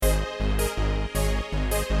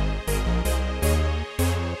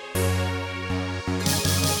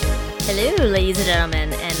Hello, ladies and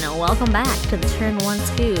gentlemen, and welcome back to the Turn One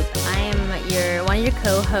Scoop. I am one of your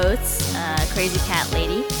co-hosts, Crazy Cat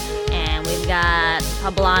Lady, and we've got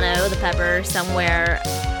Poblano the Pepper somewhere.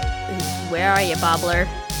 Where are you, Bobbler?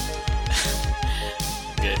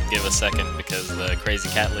 Give a second, because the Crazy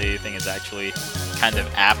Cat Lady thing is actually kind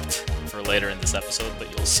of apt for later in this episode,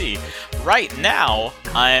 but you'll see. Right now,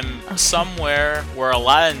 I'm somewhere where a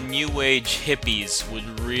lot of new age hippies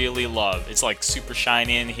would really love. It's like super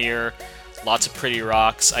shiny in here, lots of pretty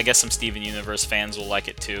rocks. I guess some Steven Universe fans will like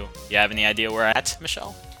it too. You have any idea where I'm at,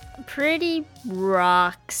 Michelle? Pretty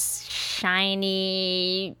rocks,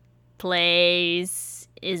 shiny place.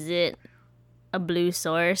 Is it a blue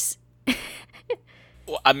source?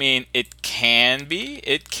 Well, I mean, it can be.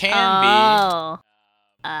 It can Oh.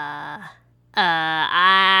 I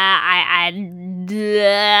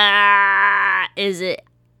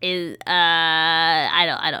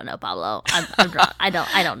don't know, Pablo. I'm drunk. I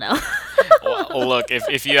don't know. be. Well, look,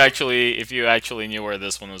 if you actually knew where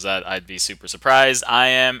this one was at, I'd be super surprised. I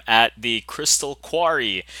am at the Crystal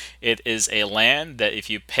Quarry. It is a land that if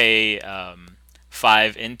you pay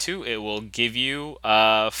 5 into, it will give you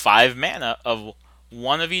 5 mana of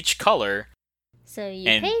one of each color. So you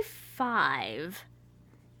pay 5,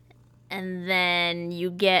 and then you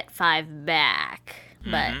get 5 back,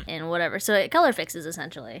 but in whatever. So it color fixes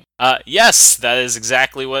essentially. Yes, that is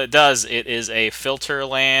exactly what it does. It is a filter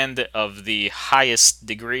land of the highest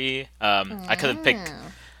degree. I could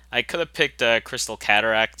have picked Crystal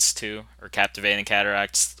Cataracts too, or Captivating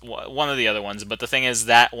Cataracts, one of the other ones. But the thing is,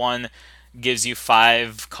 that one gives you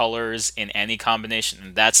 5 colors in any combination,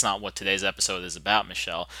 and that's not what today's episode is about,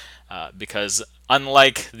 Michelle. Because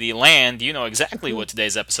unlike the land, you know exactly what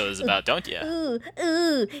today's episode is about, don't you?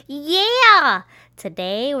 Ooh, yeah!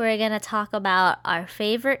 Today we're gonna talk about our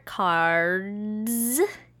favorite cards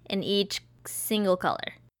in each single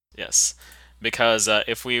color. Yes, because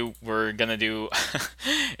if we were gonna do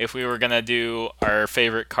our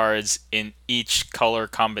favorite cards in each color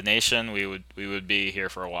combination, we would be here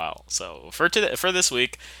for a while. So for this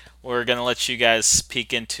week, we're gonna let you guys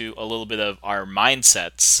peek into a little bit of our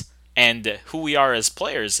mindsets and who we are as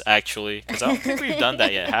players, actually, because I don't think we've done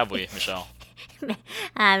that yet, have we, Michelle?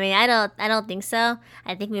 I mean, I don't think so.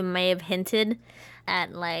 I think we may have hinted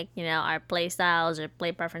at, like, you know, our play styles or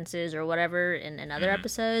play preferences or whatever in other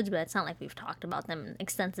episodes, but it's not like we've talked about them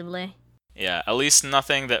extensively. Yeah, at least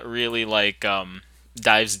nothing that really like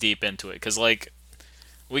dives deep into it, because like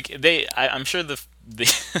I'm sure the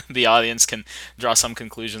the audience can draw some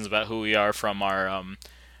conclusions about who we are from our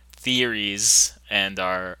theories and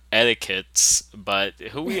our etiquettes, but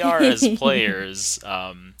who we are as players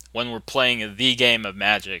when we're playing the game of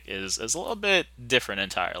Magic is a little bit different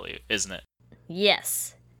entirely, isn't it?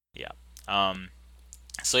 Yes. Yeah.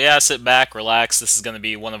 So yeah, sit back, relax. This is going to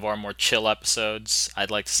be one of our more chill episodes.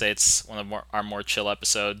 I'd like to say it's one of our more chill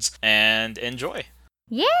episodes, and enjoy.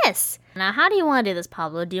 Yes! Now, how do you want to do this,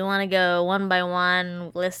 Pablo? Do you want to go one by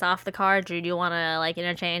one, list off the cards, or do you want to, like,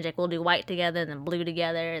 interchange? Like, we'll do white together, and then blue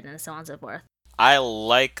together, and then so on and so forth. I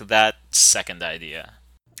like that second idea.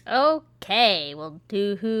 Okay, well,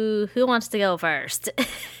 who wants to go first?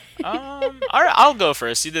 All right, I'll go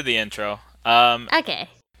first. You did the intro. Okay.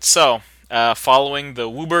 So, following the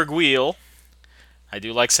Wooburg Wheel, I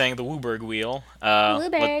do like saying the Wooburg Wheel.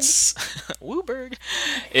 Wooburg.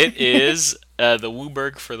 It is the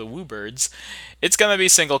Wooburg for the Woobirds. It's gonna be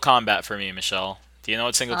single combat for me, Michelle. Do you know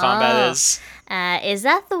what single combat is? Is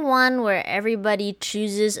that the one where everybody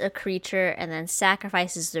chooses a creature and then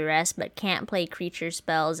sacrifices the rest, but can't play creature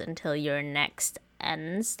spells until your next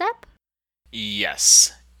end step?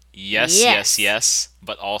 Yes. Yes.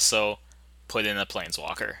 But also put in a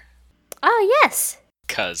planeswalker. Oh, yes.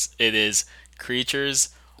 Because it is creatures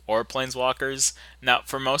or planeswalkers. Now,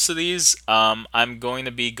 for most of these, I'm going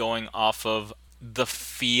to be going off of the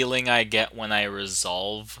feeling I get when I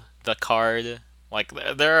resolve the card. Like,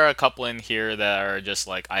 there are a couple in here that are just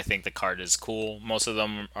like, I think the card is cool. Most of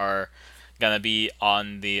them are gonna be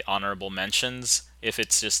on the honorable mentions. If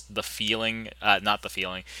it's just the feeling, not the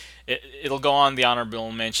feeling, it'll go on the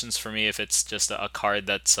honorable mentions for me if it's just a card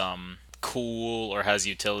that's cool or has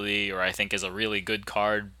utility or I think is a really good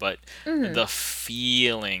card. But the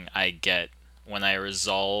feeling I get when I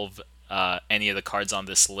resolve any of the cards on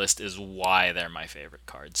this list is why they're my favorite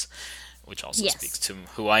cards, which also speaks to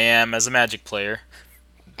who I am as a Magic player.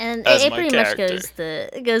 And it pretty much goes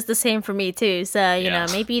the same for me too. So you know,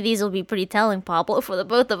 maybe these will be pretty telling, Pablo, for the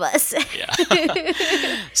both of us. Yeah.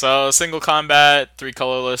 So single combat, 3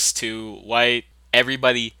 colorless, 2 white.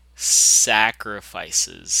 Everybody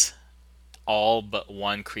sacrifices all but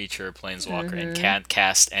one creature or planeswalker and can't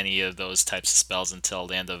cast any of those types of spells until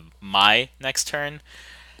the end of my next turn,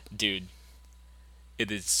 dude,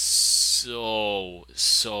 it is so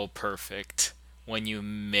perfect when you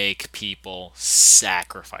make people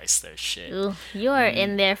sacrifice their shit. Ooh, you are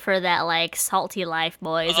in there for that like salty life,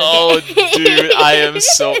 boys. Okay? Oh, dude, I am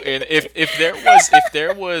so in. If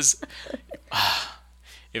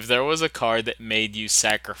there was a card that made you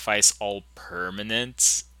sacrifice all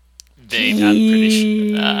permanents, then I'm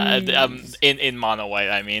pretty sure. In mono white,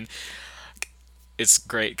 I mean, it's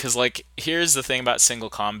great because like here's the thing about single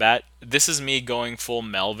combat. This is me going full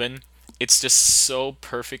Melvin. It's just so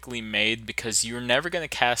perfectly made because you're never gonna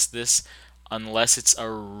cast this unless it's a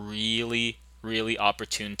really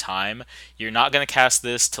opportune time. You're not gonna cast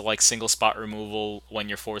this to like single spot removal when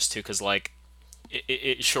you're forced to because like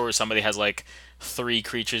sure somebody has like 3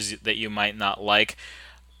 creatures that you might not like.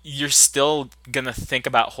 You're still gonna think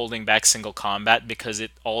about holding back single combat because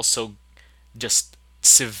it also just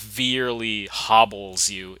severely hobbles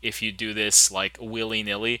you if you do this like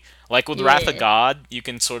willy-nilly. Like with Wrath of Yeah. God, you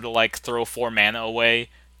can sort of like throw 4 mana away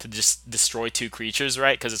to just destroy 2 creatures,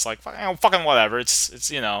 right? Because it's like fucking whatever. It's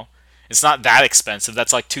it's not that expensive.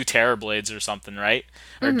 That's like 2 Terror Blades or something, right?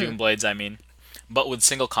 Or Doom Blades, I mean. But with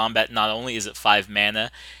single combat, not only is it 5 mana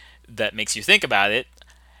that makes you think about it,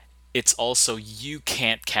 it's also you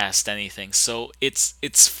can't cast anything. So it's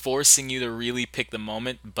forcing you to really pick the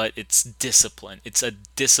moment, but it's discipline. It's a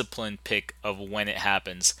disciplined pick of when it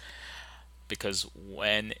happens. Because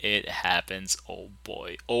when it happens, oh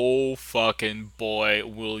boy, oh fucking boy,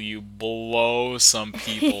 will you blow some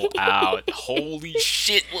people out. Holy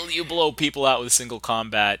shit, will you blow people out with single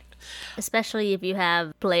combat. Especially if you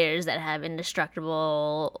have players that have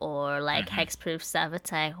indestructible or like hexproof stuff.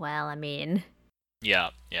 It's like, well, I mean, Yeah.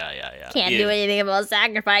 can't do anything about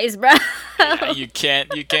sacrifice, bro. Yeah, you can't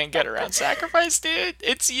get around sacrifice, dude.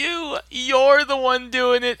 It's you. You're the one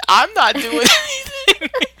doing it. I'm not doing anything.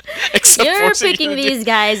 Except You're forcing you picking to these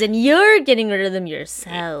guys and you're getting rid of them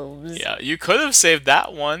yourselves. Yeah, you could have saved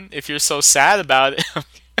that one if you're so sad about it.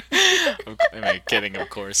 I'm kidding, of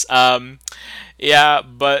course. Yeah,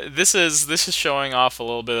 but this is showing off a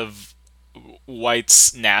little bit of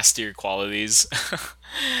White's nastier qualities,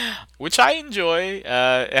 which I enjoy.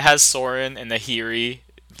 It has Sorin and Nahiri.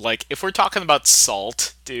 Like, if we're talking about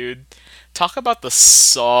salt, dude, talk about the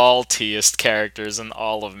saltiest characters in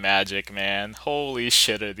all of Magic, man. Holy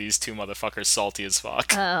shit, are these 2 motherfuckers salty as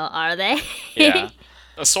fuck. Oh, are they? Yeah.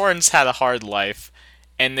 Soren's had a hard life,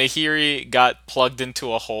 and Nahiri got plugged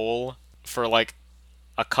into a hole for like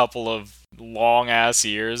a couple of long ass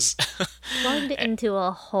years. Plugged into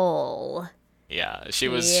a hole. Yeah,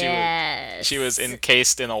 Yes. she was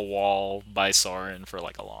encased in a wall by Soren for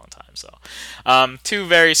like a long time. So, 2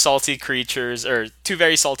 very salty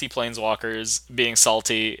planeswalkers being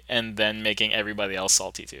salty and then making everybody else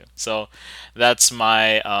salty too. So, that's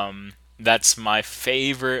my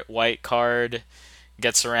favorite white card.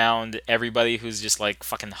 Gets around everybody who's just like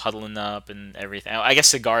fucking huddling up and everything. I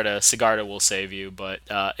guess Sigarda will save you, but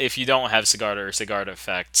if you don't have Sigarda or Sigarda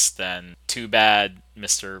effects, then too bad,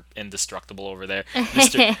 Mr. Indestructible over there.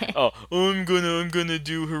 Mr. Oh, I'm gonna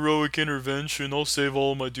do heroic intervention. I'll save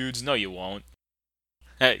all my dudes. No, you won't.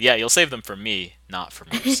 Yeah, you'll save them for me, not from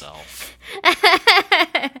yourself.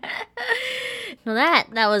 Well, that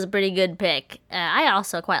was a pretty good pick. I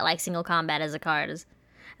also quite like single combat as a card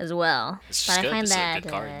as well. It's But just I good. find It's a that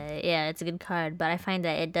good card. yeah, it's a good card, but I find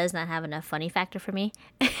that it does not have enough funny factor for me.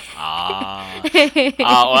 Ah. Well,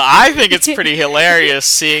 I think it's pretty hilarious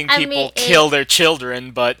seeing I people mean, kill their children,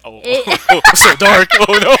 but so dark.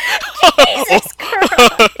 Oh no. Jesus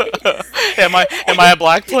Christ. Am I a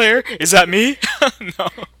black player? Is that me? No.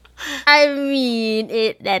 I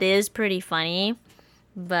mean, that is pretty funny,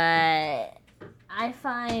 but I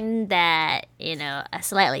find that, a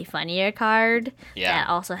slightly funnier card Yeah. that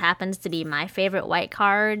also happens to be my favorite white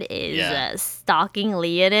card is Yeah. Stalking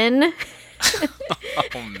Leonin.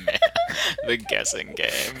 Oh man, the guessing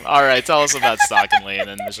game. All right, tell us about Stalking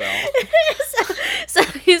Leonin, Michelle. So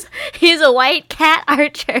he's a white cat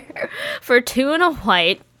archer for 2 and a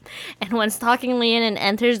white. And when Stalking Leonin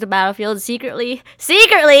enters the battlefield, secretly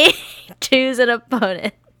choose an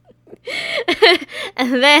opponent.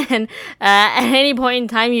 And then, at any point in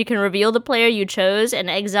time, you can reveal the player you chose and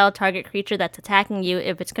exile target creature that's attacking you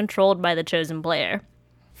if it's controlled by the chosen player.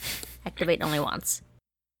 Activate only once.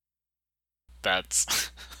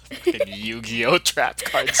 That's fucking Yu-Gi-Oh trap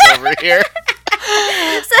cards over here.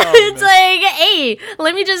 It's like, hey,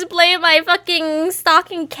 let me just play my fucking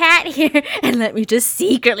stalking cat here, and let me just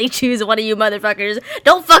secretly choose one of you motherfuckers.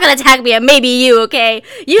 Don't fucking attack me, and maybe you, okay?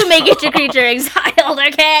 You may get your creature exiled,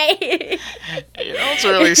 okay? You know what's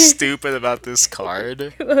really stupid about this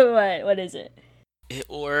card? What is it? It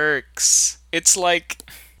works. It's like,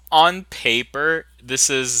 on paper, this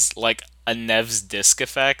is like a Nev's Disc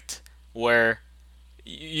effect, where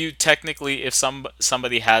you technically, if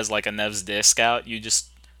somebody has like a Nev's Disc out, you just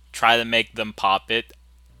try to make them pop it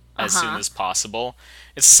as soon as possible.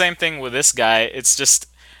 It's the same thing with this guy. It's just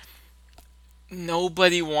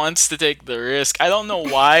nobody wants to take the risk. I don't know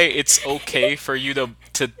why it's okay for you to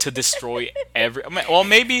destroy every. Well,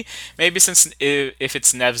 maybe since if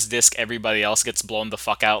it's Nev's Disc, everybody else gets blown the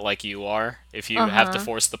fuck out like you are if you have to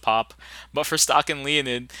force the pop. But for Stock and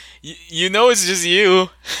Leonid, you know it's just you.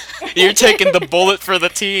 You're taking the bullet for the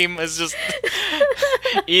team. It's just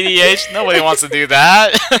EDH. Nobody wants to do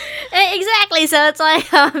that. Exactly. So it's like,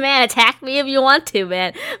 oh man, attack me if you want to,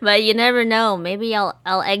 man. But you never know. Maybe I'll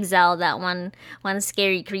exile that one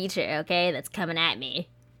scary creature, okay, that's coming at me.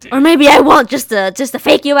 Dude. Or maybe I won't, just to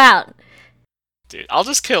fake you out. Dude, I'll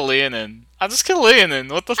just kill Leonin. What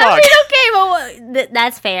the fuck? I mean, okay, well,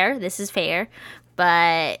 that's fair. This is fair,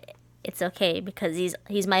 but it's okay because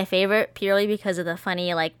he's my favorite purely because of the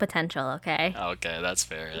funny like potential. Okay. Okay, that's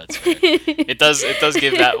fair. It does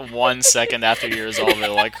give that 1 second after you resolve it,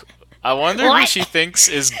 like, I wonder who she thinks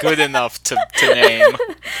is good enough to name.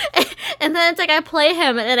 And then it's like I play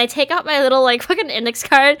him, and then I take out my little like fucking index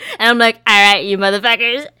card, and I'm like, all right, you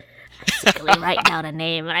motherfuckers. I secretly write down a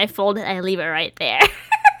name, and I fold it, and I leave it right there.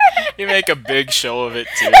 You make a big show of it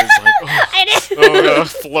too. It's like,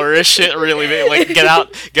 flourish it really big. Like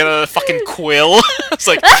get a fucking quill. It's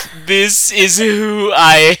like, this is who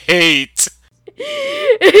I hate.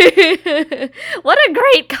 What a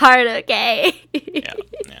great card, okay? Yeah.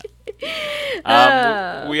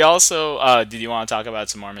 We also, did you want to talk about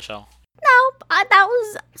some more, Michelle? No, that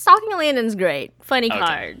was Stalking Leonin's great. Funny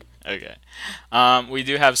card. Okay. We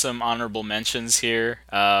do have some honorable mentions here.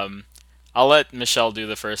 I'll let Michelle do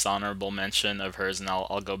the first honorable mention of hers, and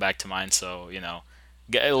I'll go back to mine. So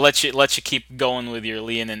let you keep going with your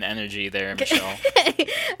Leonin energy there, Michelle.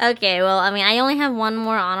 Okay. Well, I mean, I only have one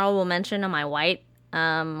more honorable mention on my white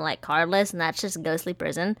like card list, and that's just Ghostly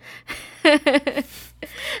Prison.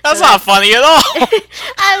 That's not funny at all.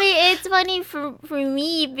 I mean, it's funny for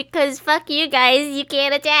me because fuck you guys, you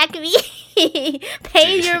can't attack me.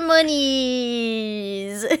 Pay your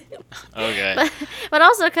monies. Okay. But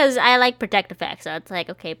also because I like protect effects, so it's like,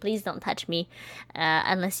 okay, please don't touch me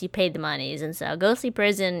unless you paid the monies. And so Ghostly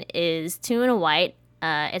Prison is 2 and a white.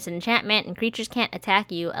 It's an enchantment, and creatures can't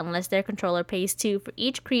attack you unless their controller pays 2 for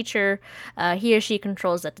each creature he or she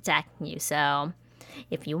controls that's attacking you. So,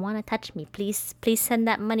 if you want to touch me, please send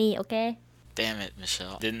that money, okay? Damn it,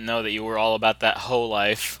 Michelle. Didn't know that you were all about that hoe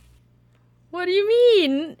life. What do you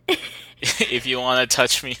mean? If you want to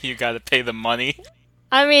touch me, you gotta pay the money.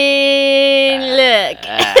 I mean, look.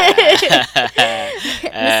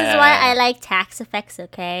 This is why I like tax effects,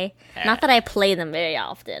 okay? Not that I play them very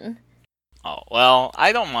often. Oh, well,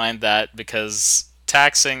 I don't mind that because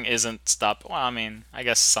taxing isn't well, I mean, I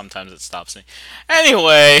guess sometimes it stops me.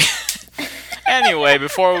 Anyway,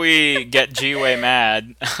 before we get G-Way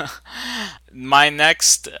mad, my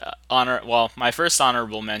next my first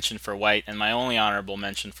honorable mention for white and my only honorable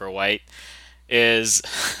mention for white is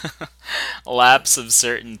Lapse of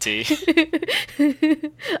Certainty.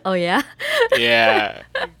 Oh, yeah? Yeah,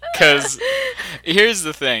 because here's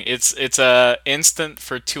the thing. It's a instant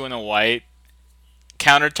for 2 and a white.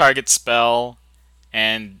 Counter target spell,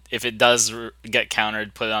 and if it does get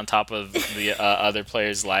countered, put it on top of the other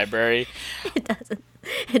player's library. It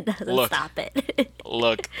doesn't stop it.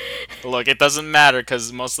 Look, it doesn't matter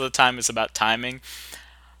because most of the time it's about timing.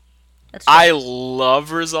 That's true. I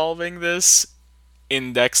love resolving this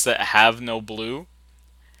in decks that have no blue.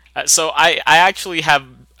 So I actually have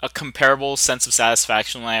a comparable sense of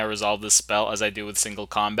satisfaction when I resolve this spell as I do with single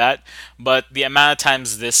combat, but the amount of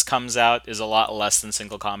times this comes out is a lot less than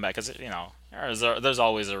single combat because, there's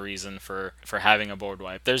always a reason for having a board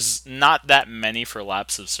wipe. There's not that many for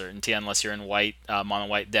Lapse of Certainty unless you're in white, mono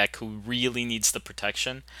white deck who really needs the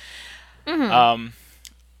protection. Mm-hmm.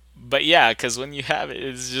 But yeah, because when you have it,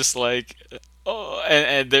 it's just like, oh,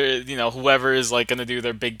 and there, whoever is like gonna do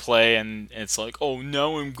their big play, and it's like, oh,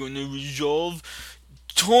 now I'm gonna resolve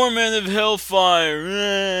Torment of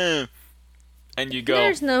Hellfire, and you go,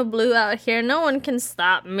 there's no blue out here. No one can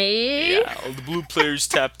stop me. Yeah, the blue player's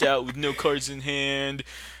tapped out with no cards in hand.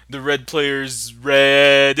 the red player's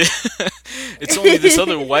red. It's only this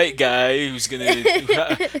other white guy who's gonna.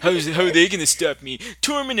 How are they gonna stop me?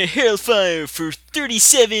 Torment of Hellfire for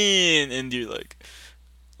 37, and you're like,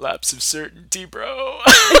 lapse of certainty, bro.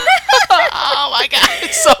 Oh my god!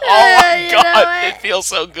 Oh my god! It feels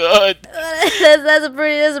so good. That's a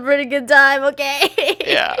pretty good time. Okay.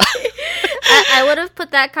 Yeah. I would have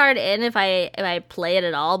put that card in if I play it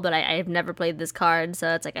at all, but I've never played this card,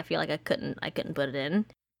 so it's like I feel like I couldn't put it in.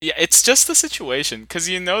 Yeah, it's just the situation, because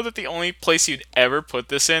you know that the only place you'd ever put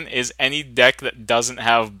this in is any deck that doesn't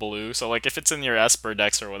have blue. So like if it's in your Esper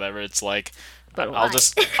decks or whatever, it's like I'll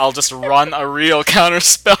just run a real counter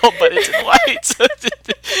spell, but it's in white.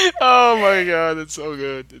 Oh my god, it's so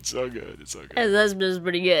good. It's so good. It's so good. That's just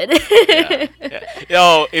pretty good. Yeah.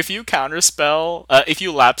 Yo, if you counterspell, if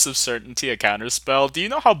you lapse of certainty a counterspell, do you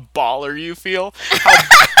know how baller you feel? How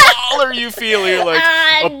baller you feel? You're like,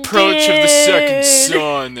 approach of the second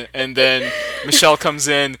sun, and then Michelle comes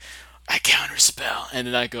in, I counterspell, and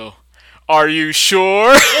then I go, are you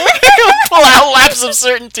sure? Pull out lapse of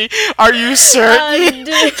certainty. Are you certain?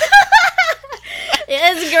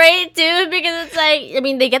 It's great too because it's like, I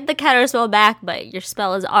mean, they get the counter spell back, but your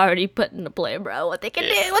spell is already put into play, bro. What can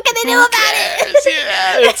they do about it?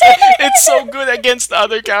 Yeah, it's so good against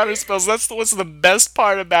other counter spells. That's what's the best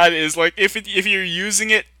part about it is like if you're using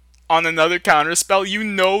it on another counter spell, you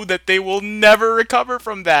know that they will never recover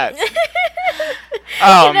from that.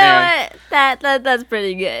 Oh, you know man, what? That's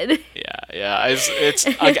pretty good. Yeah. It's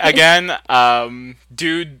again,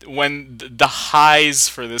 dude. When the highs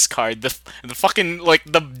for this card, the fucking like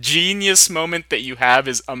the genius moment that you have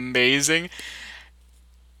is amazing.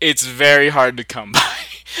 It's very hard to come by.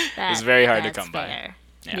 It's very hard to come by.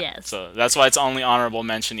 Yeah. Yes. So that's why it's only honorable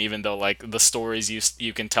mention, even though like the stories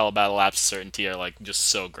you can tell about a lapse of certainty are like just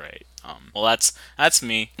so great. Well, that's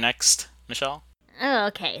me. Next, Michelle.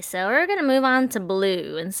 Okay, so we're gonna move on to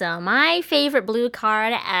blue, and so my favorite blue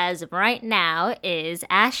card as of right now is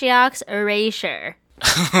Ashiok's Erasure.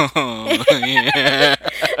 Oh, yeah.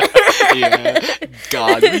 Yeah.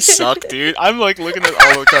 God, we suck, dude. I'm like looking at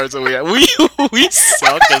all the cards that we have. We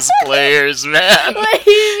suck as players, man. What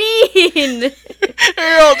do you mean?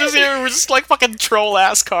 We're all just here. We're just like fucking troll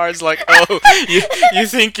ass cards. Like, oh, you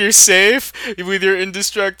think you're safe with your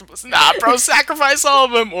indestructibles? Nah, bro, sacrifice all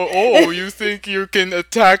of them. Or oh, you think you can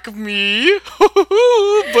attack me? But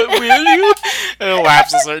will you? And it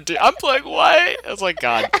lapses certainty. I'm like, what? I was like,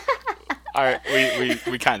 God. Alright,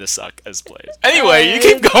 we kind of suck as players. Anyway, you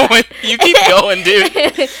keep going. You keep going, dude.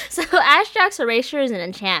 So Ashiok's Erasure is an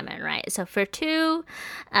enchantment, right? So for 2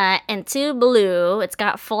 and 2 blue, it's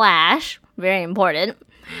got flash. Very important.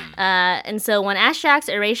 And so when Ashiok's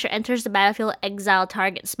Erasure enters the battlefield, exile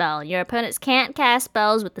target spell. Your opponents can't cast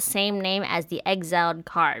spells with the same name as the exiled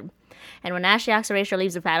card. And when Ashiok's Erasure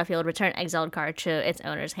leaves the battlefield, return exiled card to its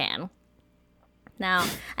owner's hand. Now,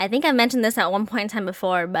 I think I mentioned this at one point in time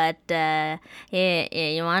before, but you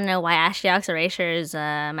want to know why Ashiok's Erasure is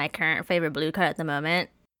my current favorite blue card at the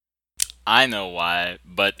moment? I know why,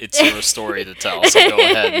 but it's your story to tell, so go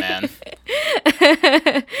ahead, man.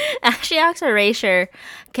 Ashiok's Erasure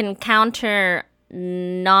can counter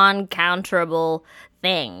non-counterable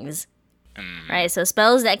things. Right, so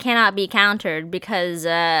spells that cannot be countered because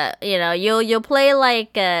you'll play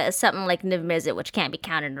like something like Niv Mizzet, which can't be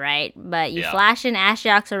countered, right? But you flash in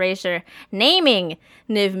Ashiok's Erasure, naming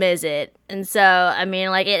Niv Mizzet, and so I mean,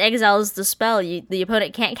 like it exiles the spell. The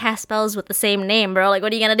opponent can't cast spells with the same name, bro. Like,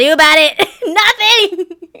 what are you gonna do about it? Nothing.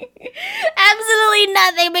 Absolutely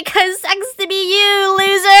nothing, because sucks to be you,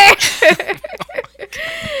 loser.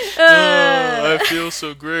 I feel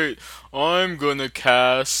so great. I'm gonna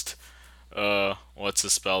cast. What's a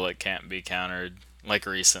spell that can't be countered? Like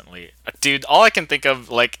recently, dude. All I can think of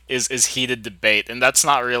like is Heated Debate, and that's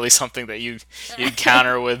not really something that you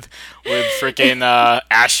counter with freaking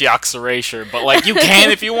Ashiok's Erasure. But like you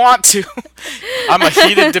can if you want to. I'm a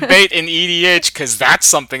Heated Debate in EDH because that's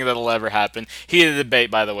something that'll ever happen. Heated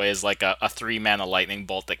Debate, by the way, is like a 3-mana lightning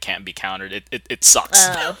bolt that can't be countered. It sucks.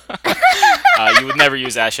 Oh. You would never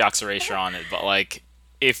use Ashiok's Erasure on it, but like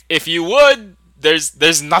if you would.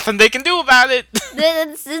 There's nothing they can do about it.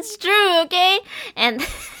 It's true, okay? And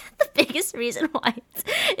the biggest reason why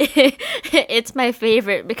it's my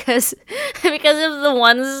favorite because of the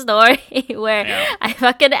one story where I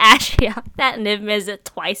fucking Ashiok that Niv Mizzet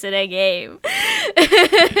twice in a game.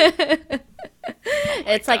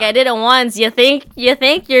 It's like I did it once. You think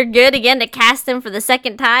you're good again to cast him for the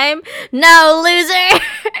second time? No, loser!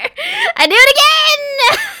 I do it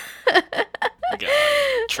again! God,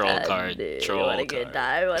 troll cards. card. Dude, what Troll a good card.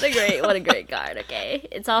 time. What a great card. Okay.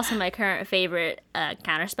 It's also my current favorite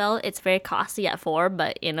counterspell. It's very costly at 4,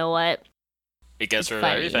 but you know what? It gets It's rid of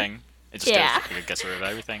funny. everything. It just Yeah. it gets rid of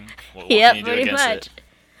everything. What Yep, can you do pretty against much. it?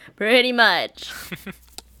 Pretty much.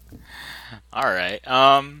 All right.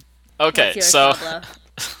 What's Okay. yours, So Pablo?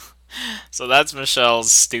 so that's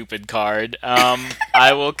Michelle's stupid card.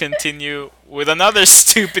 I will continue with another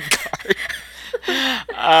stupid card.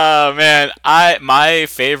 Man, my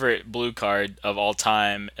favorite blue card of all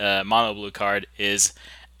time, mono blue card, is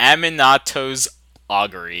Aminato's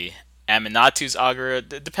Augury. Aminato's Augury,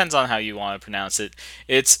 it depends on how you want to pronounce it.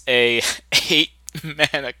 It's a 8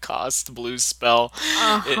 mana cost blue spell.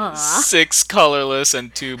 It's Uh-huh. 6 colorless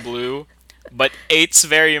and 2 blue. But 8's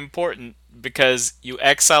very important because you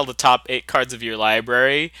exile the top 8 cards of your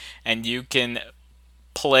library and you can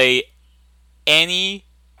play any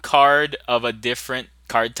card of a different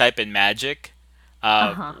card type in Magic,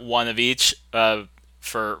 Uh-huh. one of each,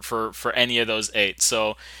 for any of those 8.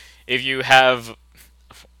 So if you have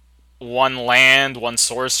one land, one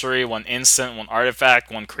sorcery, one instant, one artifact,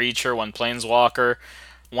 one creature, one planeswalker,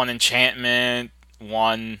 one enchantment,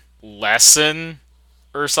 one lesson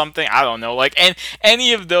or something. I don't know. Like, and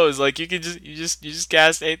any of those, like, you just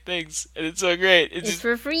cast 8 things, and it's so great. It's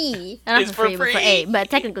for free. Not It's for free, for but for free. 8, but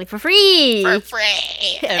technically for free. for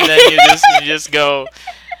free. And then you just go.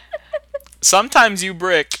 Sometimes you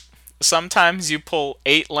brick. Sometimes you pull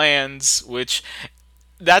 8 lands, which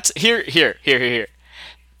that's here.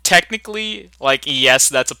 Technically, like, yes,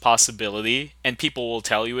 that's a possibility, and people will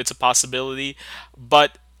tell you it's a possibility,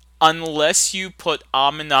 but unless you put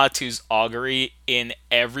Aminatu's Augury in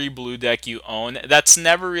every blue deck you own, that's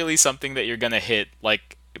never really something that you're gonna hit,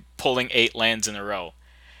 like pulling 8 lands in a row.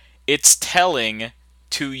 It's telling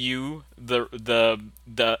to you,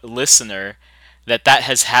 the listener, that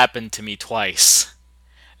has happened to me twice.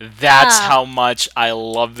 That's Ah. how much I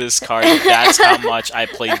love this card. That's how much I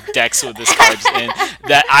play decks with this card in.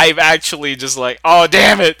 That I've actually just like, oh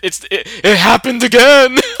damn it, it happened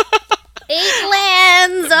again. 8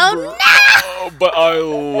 lands. Oh no. Oh, but I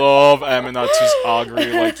love Aminatu's Augury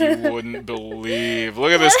like you wouldn't believe.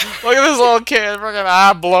 Look at this. Look at this little kid.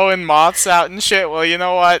 Freaking blowing moths out and shit. Well, you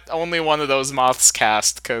know what? Only one of those moths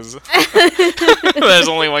cast, because there's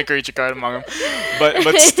only one creature card among them.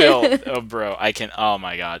 But still, oh, bro, I can. Oh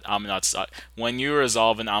my god, Aminatu's. When you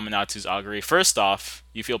resolve an Aminatu's Augury, first off,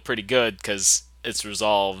 you feel pretty good because it's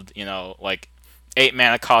resolved. You know, like 8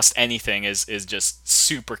 mana cost anything is just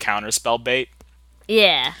super counterspell bait.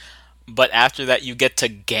 Yeah. But after that, you get to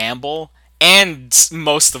gamble and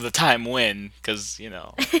most of the time win, because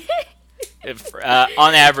if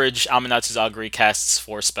on average Aminatsu's Augury casts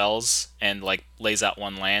 4 spells and like lays out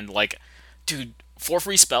 1 land. Like, dude, 4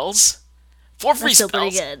 free spells, four free That's still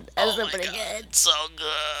pretty spells. good. That's Oh still my pretty god, good. so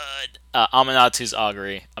good. Aminatu's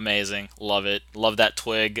Augury, amazing, love it, love that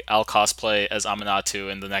twig. I'll cosplay as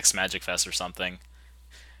Aminatu in the next Magic Fest or something.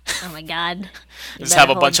 Oh my god. You Just better have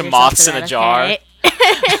a hold bunch of yourself moths to in a that, jar. okay?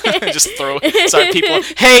 Just start people.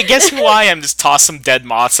 Hey, guess who I am? Just toss some dead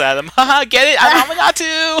moths at them. Haha, get it? I'm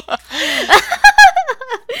Aminatu.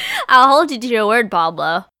 I'll hold you to your word,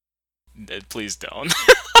 Pablo. Please don't.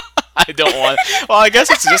 I don't want. Well, I guess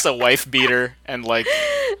it's just a wife beater and like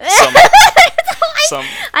some some.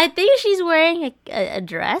 I think she's wearing a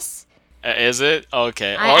dress. Is it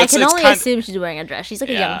okay? Well, I it's can only kind. assume she's wearing a dress. She's like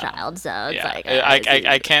a Yeah. young child, so it's Yeah, like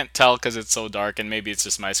I can't tell because it's so dark, and maybe it's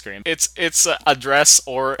just my screen. It's a dress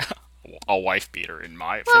or a wife beater, in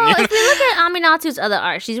my Well, opinion. if we look at Aminatu's other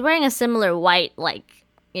art, she's wearing a similar white, like,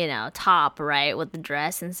 top, right, with the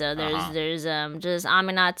dress, and so there's just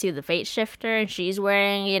Aminatu, the Fate Shifter, and she's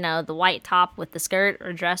wearing, the white top with the skirt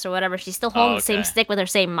or dress or whatever. She's still holding the same okay. stick with her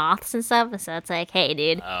same moths and stuff, and so it's like, hey,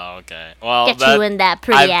 dude, Oh, okay. Well, get you in that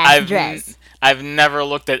pretty ass dress. I've never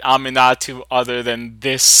looked at Aminatu other than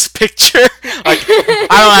this picture. Like, I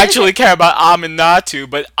don't actually care about Aminatu,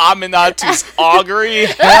 but Aminatu's Augury,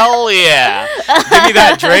 hell yeah! Give me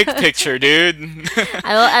that Drake picture, dude.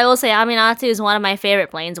 I will say Aminatu is one of my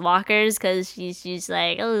favorite planeswalkers because she's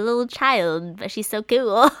like a little child, but she's so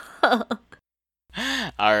cool. All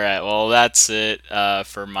right, well, that's it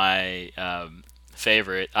for my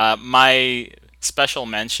favorite. My special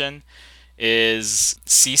mention is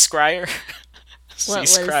Sea Scryer. What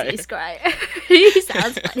was Scryer. Scryer? He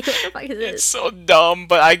sounds funny. What the fuck is It's this? so dumb,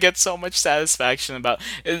 but I get so much satisfaction about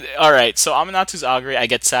it. All right, so Aminatu's Augury, I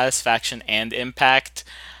get satisfaction and impact.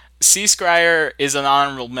 Sea Scryer is an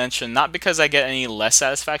honorable mention, not because I get any less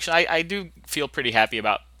satisfaction. I do feel pretty happy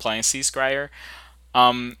about playing Sea Scryer.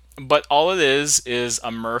 But all it is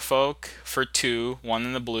a merfolk for 2, 1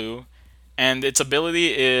 in the blue, and its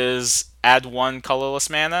ability is add 1 colorless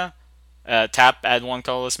mana, tap, add 1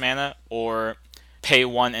 colorless mana, or pay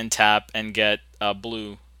 1 and tap and get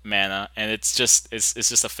blue mana, and it's just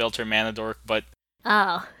a filter mana dork. But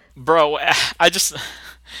Oh. bro, I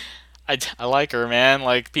like her, man.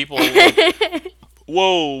 Like people like,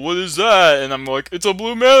 whoa, what is that? And I'm like, it's a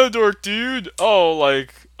blue mana dork, dude. Oh,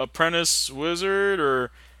 like apprentice wizard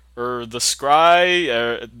or the scry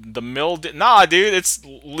or the mill. Nah, dude, it's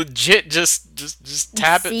legit. Just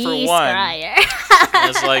tap it for 1. Scryer. And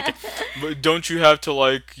it's like, but don't you have to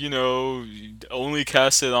like only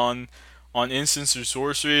cast it on instants or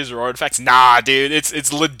sorceries or artifacts? Nah, dude,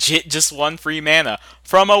 it's legit just 1 free mana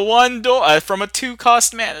from a 2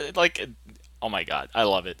 cost mana. Like, oh my god, I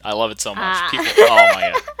love it. I love it so much. People, oh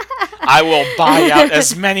my god. I will buy out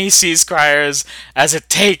as many Sea Scryers as it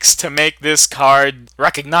takes to make this card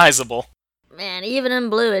recognizable. Man, even in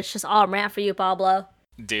blue, it's just all ramp for you, Pablo.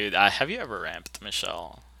 Dude, have you ever ramped,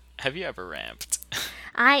 Michelle? Have you ever ramped?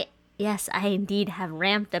 Yes, I indeed have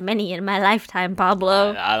ramped a many in my lifetime,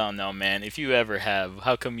 Pablo. I don't know, man. If you ever have,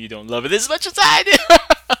 how come you don't love it as much as I do?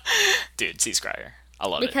 Dude, Sea Scryer. I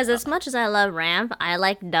love Because it. as much as I love ramp, I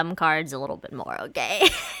like dumb cards a little bit more, okay?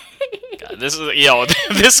 God,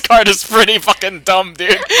 this card is pretty fucking dumb, dude.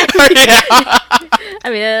 Yeah. I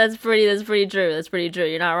mean, that's pretty true. That's pretty true.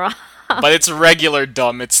 You're not wrong. But it's regular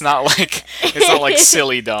dumb. It's not like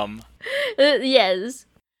silly dumb. Yes.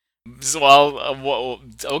 Well,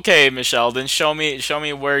 okay, Michelle. Then show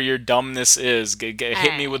me where your dumbness is.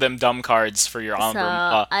 Hit me with them dumb cards for your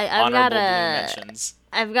honorable blue mentions.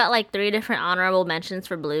 I've got like 3 different honorable mentions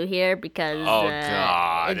for blue here because. Oh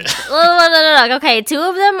God. No. Okay, 2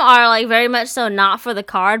 of them are like very much so not for the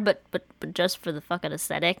card, but just for the fucking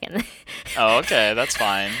aesthetic. And oh, okay, that's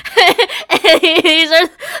fine. These are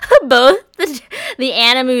both the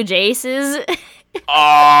Animu Jaces.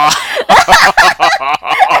 Oh.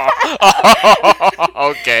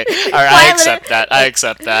 Okay. All right, I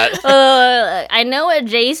accept that. I know what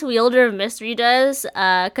Jace, Wielder of Mystery does,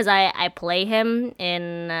 because I play him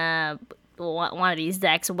in one of these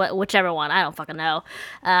decks, whichever one, I don't fucking know.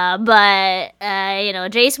 But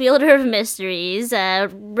Jace, Wielder of Mysteries,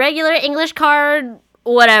 regular English card,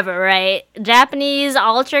 whatever, right? Japanese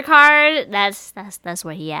ultra card, that's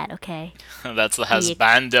where he at, okay? That's the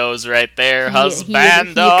husbandos right there.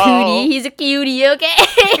 Husbando. He's a cutie,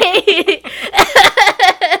 okay?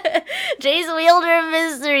 Jace, Wielder of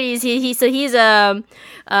Mysteries. He's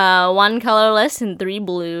 1 colorless and 3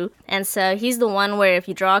 blue, and so he's the one where if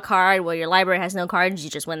you draw a card where your library has no cards, you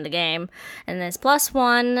just win the game. And there's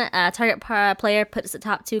 +1. Target player puts the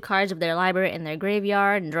top 2 cards of their library in their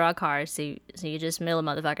graveyard and draw a card. So you just mill a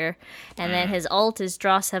motherfucker. And then his ult is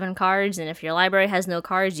draw 7 cards, and if your library has no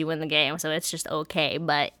cards, you win the game. So it's just okay,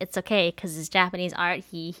 but it's okay because his Japanese art,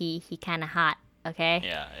 he kind of hot. Okay.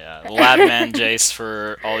 Yeah. Labman Jace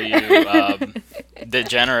for all you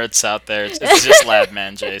degenerates out there. It's just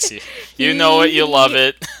Labman Jace. You know it. You love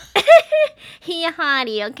it. He a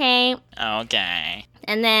hottie, okay? Okay.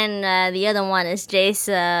 And then the other one is Jace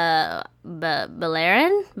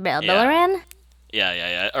Beleren? Beleren?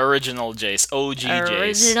 Yeah. Original Jace. OG Jace.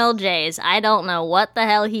 Original Jace. I don't know what the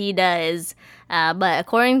hell he does. But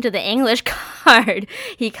according to the English card,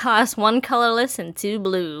 he costs 1 colorless and 2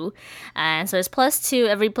 blue. And so it's +2,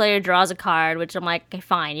 every player draws a card, which I'm like, okay,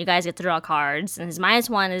 fine, you guys get to draw cards. And his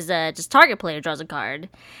 -1 is just target player draws a card.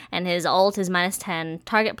 And his ult is -10.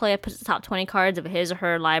 Target player puts the top 20 cards of his or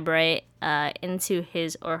her library into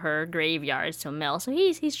his or her graveyard to mill. So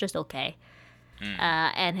he's just okay.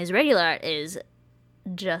 And his regular art is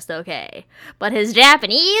just okay. But his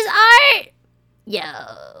Japanese art, yo.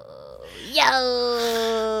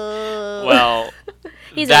 Well,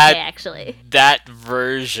 he's okay actually. That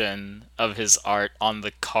version of his art on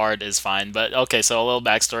the card is fine, but okay. So a little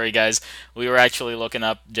backstory, guys. We were actually looking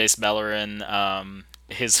up Jace Beleren,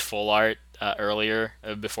 his full art earlier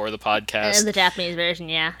before the podcast. The Japanese version,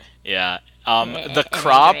 yeah. Yeah. The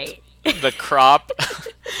crop.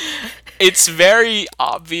 It's very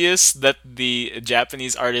obvious that the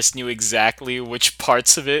Japanese artist knew exactly which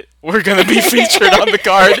parts of it were gonna be featured on the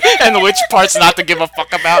card and which parts not to give a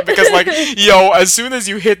fuck about, because as soon as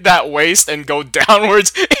you hit that waist and go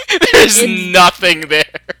downwards, there's nothing there.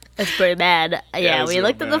 It's pretty bad. Yeah, we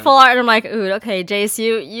looked at the full art and I'm like, ooh, okay, Jace,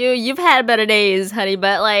 you've had better days, honey,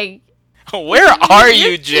 but like, where are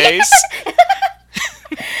you, Jace?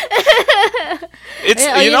 It's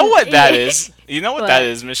you know what that is. You know what that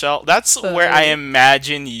is, Michelle? That's where I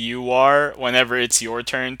imagine you are whenever it's your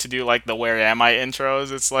turn to do like the "Where am I"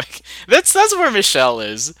 intros. It's like that's where Michelle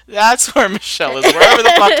is. That's where Michelle is.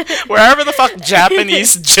 Wherever the fuck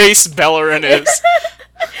Japanese Jace Beleren is.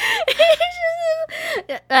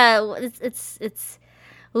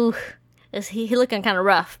 Ooh. He looking kind of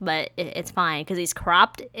rough, but it's fine because he's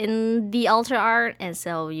cropped in the alter art, and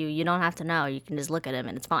so you don't have to know. You can just look at him,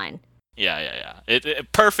 and it's fine. Yeah.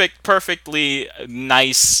 Perfectly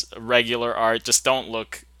nice regular art. Just don't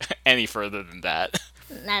look any further than that.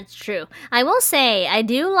 That's true. I will say I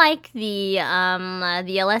do like the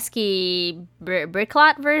Aleski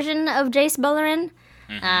Bricklot version of Jace Beleren.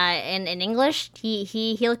 In English,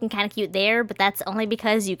 he looking kind of cute there, but that's only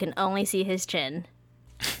because you can only see his chin.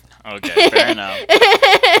 Okay, fair enough.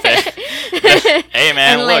 Hey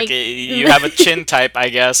man, and, look, you have a chin type, I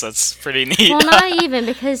guess. That's pretty neat. Well, not even,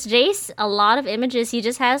 because Jace, a lot of images, he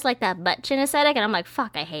just has like that butt chin aesthetic, and I'm like,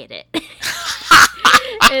 fuck, I hate it.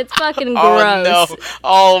 It's fucking gross. Oh no,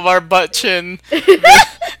 all of our butt chin.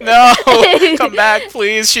 No, come back,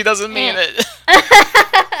 please. She doesn't mean it.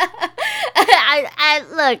 I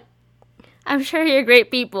look, I'm sure you're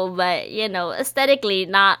great people, but aesthetically,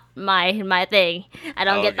 not my thing. I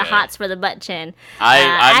don't get the hots for the butt chin.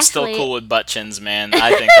 I'm still cool with butt chins, man.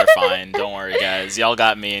 I think they're fine. Don't worry, guys. Y'all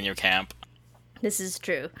got me in your camp. This is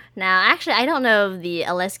true. Now, actually, I don't know if the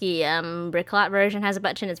Aleski Bricklot version has a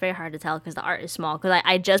butt chin. It's very hard to tell because the art is small. Because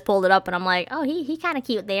I just pulled it up and I'm like, oh, he kind of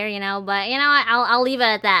cute there, But I'll leave it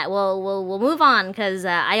at that. We'll move on because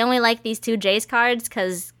I only like these two Jace cards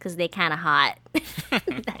because they kind of hot.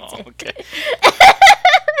 That's okay.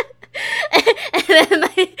 And then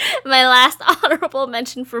my last honorable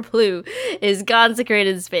mention for blue is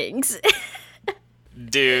Consecrated Sphinx.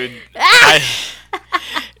 Dude,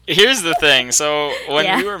 here's the thing. So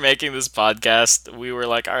when we were making this podcast, we were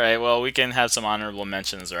like, all right, well, we can have some honorable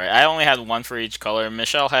mentions, right? I only had one for each color.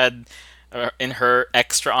 Michelle had, in her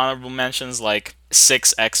extra honorable mentions, like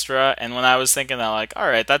 6 extra. And when I was thinking that, like, all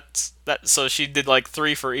right, so she did like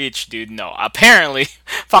 3 for each, dude. No, apparently,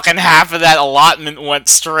 fucking half of that allotment went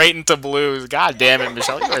straight into blue. God damn it,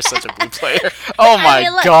 Michelle, you are such a blue player. Oh my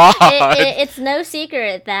god. It's no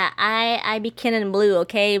secret that I be kinning blue,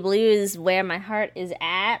 okay? Blue is where my heart is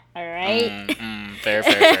at, alright? Fair.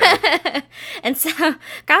 And so,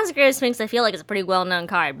 Consecrated Sphinx, I feel like is a pretty well-known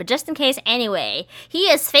card, but just in case, anyway, he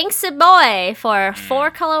is Sphinx Boy for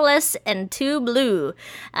 4 colorless and 2 blue.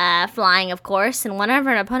 Flying, of course, and whenever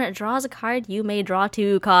an opponent draws a card, you may draw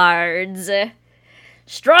 2 cards.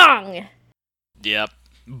 Strong! Yep.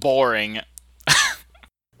 Boring.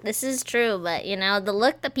 This is true, but, the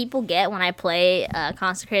look that people get when I play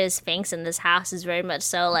Consecrated Sphinx in this house is very much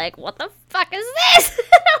so like, what the fuck is this?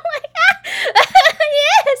 I'm like,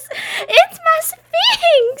 yes! It's my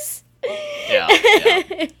Sphinx! Yeah.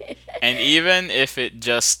 And even if it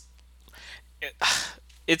just...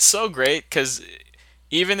 It's so great, because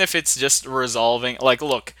even if it's just resolving... Like,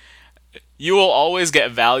 look, you will always get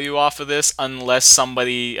value off of this unless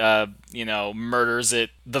somebody, murders it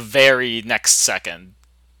the very next second.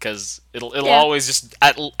 Because it'll always just,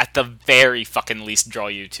 at the very fucking least, draw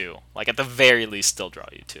you 2. Like, at the very least, still draw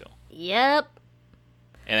you 2. Yep.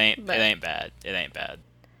 It ain't bad. It ain't bad.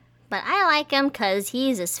 But I like him because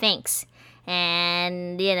he's a Sphinx.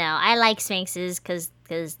 And, I like Sphinxes because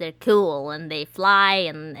they're cool and they fly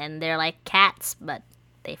and they're like cats, but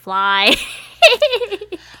they fly.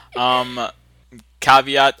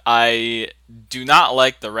 Caveat, I do not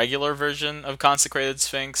like the regular version of Consecrated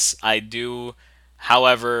Sphinx. I do,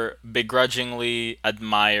 however, begrudgingly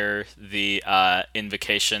admire the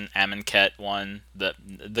Invocation Amonkhet one.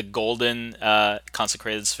 The golden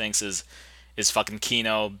Consecrated Sphinx is fucking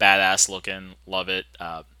Kino, badass looking, love it.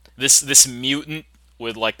 This mutant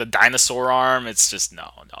with like the dinosaur arm, it's just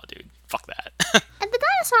no, dude, fuck that. And the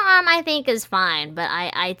dinosaur arm I think is fine, but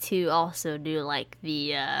I too also do like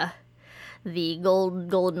the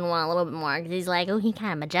golden one a little bit more because he's like, oh, he's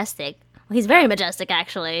kind of majestic. Well, he's very majestic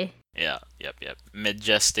actually. Yeah, yep,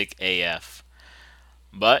 majestic AF.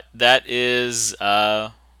 But that is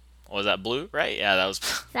was that blue, right? Yeah, that was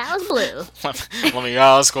blue. let me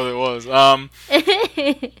ask what it was.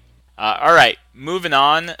 All right, moving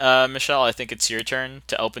on. Michelle, I think it's your turn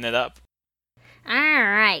to open it up.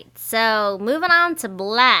 Alright, so moving on to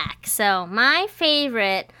black. So my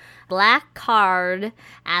favorite black card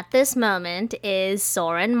at this moment is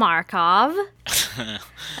Sorin Markov. Not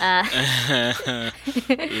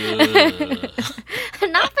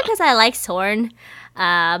because I like Sorin,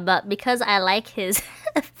 but because I like his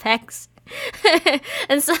effects.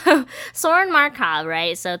 And so, Sorin Markov,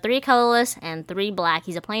 right? So 3 colorless and 3 black.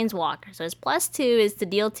 He's a planeswalker. So his +2 is to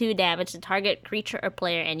deal 2 damage to target creature or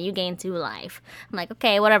player, and you gain 2 life. I'm like,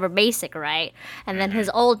 okay, whatever, basic, right? And then his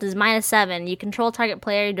ult is -7. You control target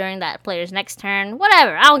player during that player's next turn.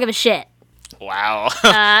 Whatever, I don't give a shit. Wow.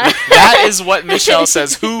 That is what Michelle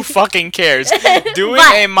says. Who fucking cares? Doing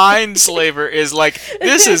a mind slaver is like,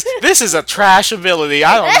 this is a trash ability.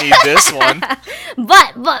 I don't need this one.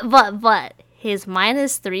 But his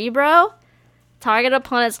 -3, bro. Target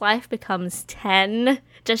opponent's life becomes 10.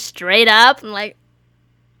 Just straight up. I'm like,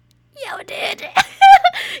 yo, dude.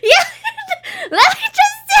 Yeah. Let me just...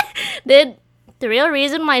 Dude, the real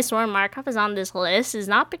reason why Soren Markov is on this list is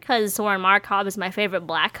not because Soren Markov is my favorite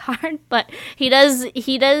black card, but he does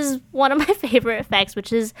one of my favorite effects,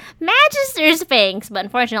 which is Magister Sphinx. But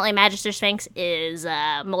unfortunately, Magister Sphinx is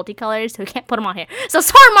multicolored, so we can't put him on here. So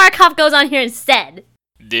Soren Markov goes on here instead.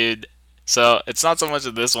 Dude, so it's not so much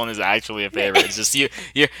that this one is actually a favorite. It's just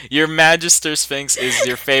your Magister Sphinx is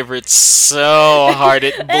your favorite so hard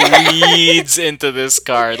it bleeds into this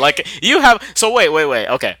card. Like you have. So wait.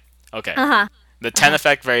 Okay. The 10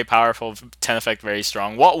 effect very powerful. 10 effect very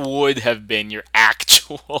strong. What would have been your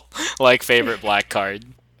actual like favorite black card?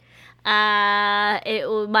 It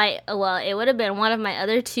would have been one of my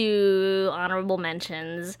other 2 honorable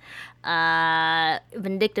mentions.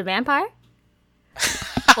 Vindictive Vampire.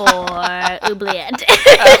 Or Oubliette.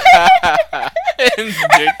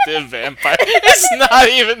 Vindictive Vampire. It's not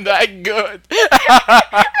even that good.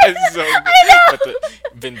 It's so good. But the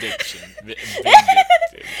Vindictive Vampire.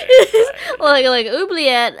 like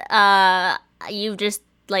Oubliette, you've just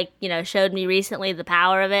showed me recently the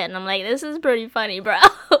power of it, and I'm like, this is pretty funny, bro.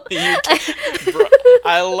 Bro,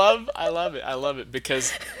 I love it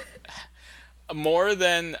because more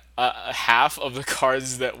than half of the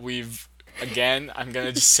cards that we've I'm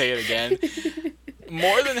gonna just say it again.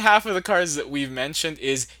 More than half of the cards that we've mentioned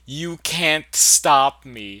is you can't stop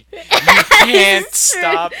me. You can't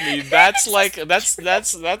stop me. That's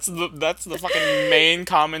the fucking main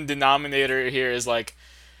common denominator here is like,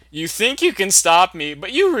 you think you can stop me,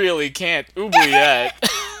 but you really can't. Oubliette.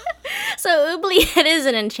 So Oubliette is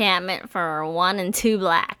an enchantment for 1 and 2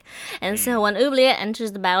 black. And so when Oubliette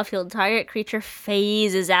enters the battlefield, target creature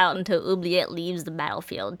phases out until Oubliette leaves the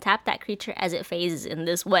battlefield. Tap that creature as it phases in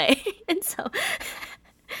this way. And so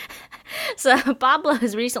Pablo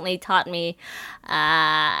has recently taught me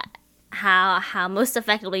how most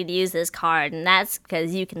effectively to use this card, and that's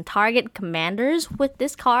because you can target commanders with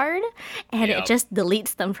this card, and it just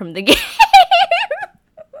deletes them from the game.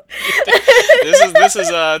 This is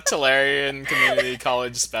a Tolarian Community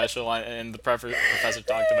College special, and the professor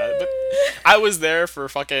talked about it. But I was there for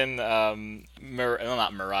fucking not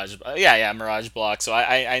Mirage, Mirage Block. So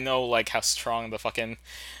I know like how strong the fucking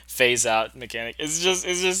phase out mechanic. It's just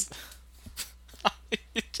it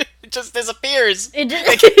just disappears. It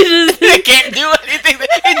can't do anything.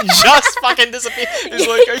 It just fucking disappears. It's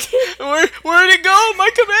like, where'd it go? My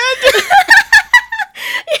command.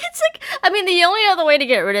 It's like, I mean, the only other way to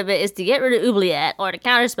get rid of it is to get rid of Oubliette or to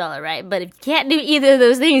counterspell it, right? But if you can't do either of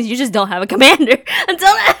those things, you just don't have a commander.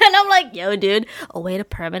 Until then, and I'm like, yo, dude, a way to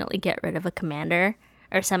permanently get rid of a commander,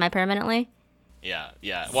 or semi-permanently. Yeah.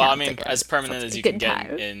 Well, I mean, as permanent as you can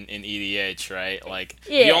get in EDH, right? Like,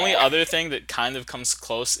 the only other thing that kind of comes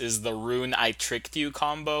close is the Rune I Tricked You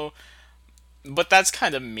combo. But that's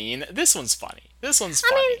kind of mean. This one's funny.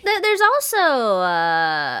 I mean, there's also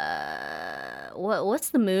what's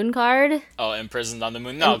the moon card? Oh, Imprisoned on the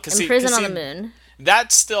Moon. No, because Imprisoned on the Moon.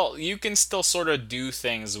 That's still, you can still sort of do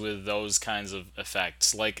things with those kinds of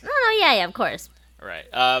effects, like. Oh yeah, of course. Right.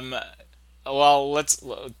 Well,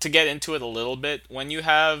 to get into it a little bit. When you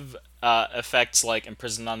have effects like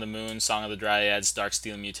Imprisoned on the Moon, Song of the Dryads,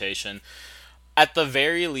 Darksteel Mutation, at the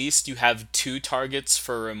very least, you have 2 targets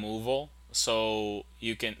for removal. So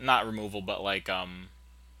you can, not removal, but like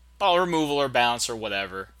removal or bounce or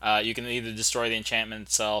whatever. You can either destroy the enchantment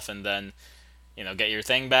itself and then, get your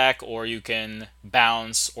thing back, or you can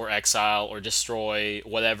bounce or exile or destroy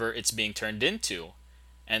whatever it's being turned into,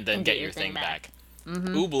 and then get your thing back.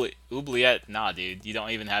 Mm-hmm. Oubliette, nah, dude, you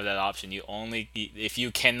don't even have that option. If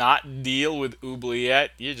you cannot deal with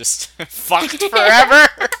Oubliette, you're just fucked forever.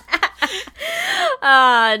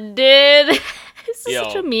 Dude. This is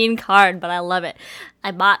such a mean card, but I love it. I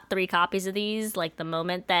bought 3 copies of these, like, the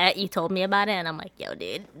moment that you told me about it, and I'm like, yo,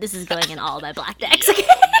 dude, this is going in all my black decks.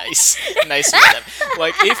 Nice.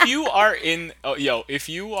 Like, if you are in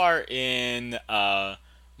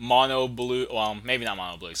mono blue, well, maybe not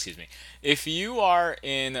mono blue, excuse me. If you are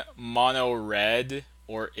in mono red,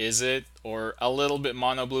 or is it, or a little bit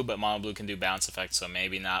mono blue, but mono blue can do bounce effects, so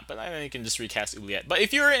maybe not, but I think you can just recast Oubliette. But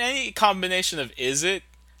if you're in any combination of is it,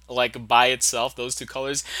 like by itself, those 2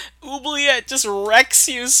 colors, Oubliette just wrecks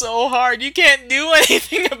you so hard. You can't do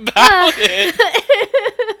anything about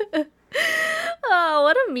it. Oh,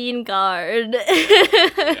 what a mean card.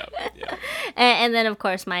 Yep. And then, of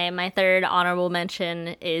course, my third honorable mention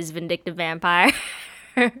is Vindictive Vampire.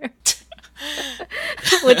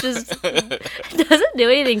 Which is doesn't do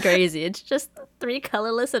anything crazy. It's just 3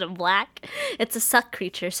 colorless and a black. It's a suck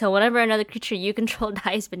creature, so whenever another creature you control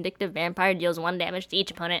dies, Vindictive Vampire deals 1 damage to each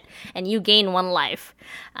opponent, and you gain 1 life.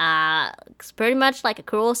 It's pretty much like a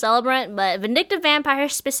Cruel Celebrant, but Vindictive Vampire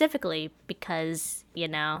specifically because, you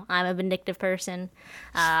know, I'm a vindictive person.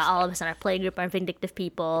 All of us in our playgroup are vindictive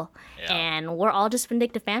people, and we're all just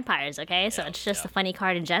vindictive vampires, okay? So it's just a funny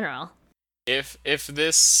card in general. If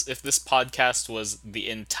this podcast was the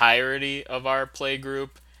entirety of our play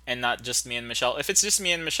group and not just me and Michelle, if it's just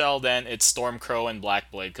me and Michelle, then it's Stormcrow and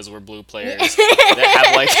Blackblade because we're blue players that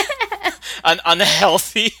have like an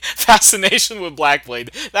unhealthy fascination with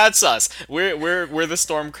Blackblade. That's us. We're the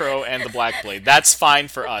Stormcrow and the Blackblade. That's fine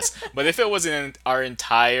for us. But if it was in our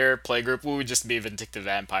entire play group, we would just be Vindictive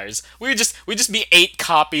Vampires. We'd just be 8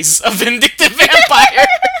 copies of Vindictive Vampire.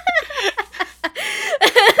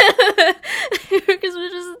 Because we're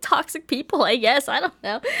just toxic people, I guess. I don't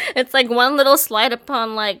know. It's like one little slight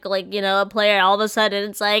upon like you know, a player, all of a sudden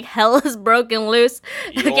it's like hell is broken loose.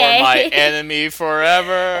 You're my enemy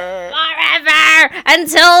forever. Forever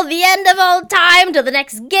until the end of all time, till the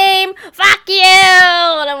next game. Fuck you.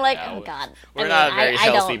 And I'm like, oh god. We're not a very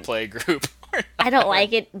healthy play group. I don't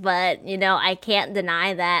like it, but you know, I can't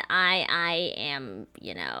deny that I am,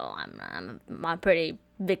 you know, I'm pretty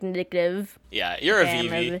vindictive. Yeah, you're a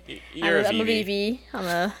VV. I'm a VV. I'm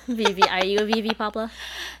a VV. Are you a VV, Pablo?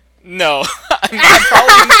 No. I'm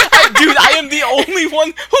probably... Dude, I am the only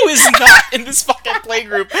one who is not in this fucking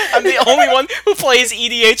playgroup. I'm the only one who plays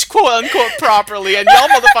EDH quote-unquote properly, and y'all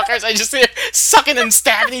motherfuckers are just here sucking and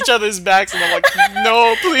stabbing each other's backs, and I'm like,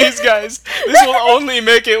 no, please, guys. This will only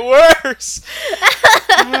make it worse.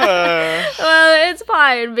 Well, it's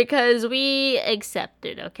fine, because we accept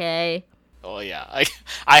it, okay? Oh, yeah.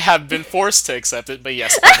 I have been forced to accept it, but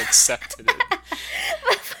yes, I've accepted it.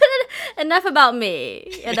 Enough about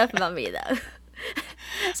me. Enough about me, though.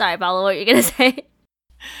 Sorry, Paolo, what were you gonna say?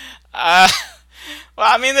 Well,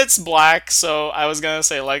 I mean, it's black, so I was gonna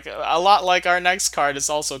say, like, a lot like our next card, it's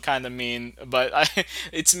also kind of mean, but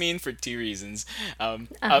it's mean for 2 reasons.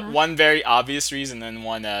 One very obvious reason and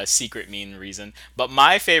one secret mean reason. But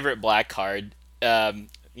my favorite black card,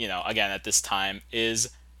 you know, again, at this time, is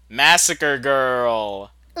Massacre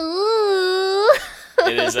Girl. Ooh.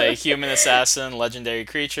 It is a human assassin, legendary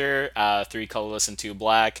creature, 3 colorless and 2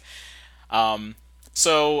 black.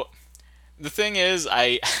 So the thing is,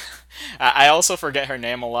 I also forget her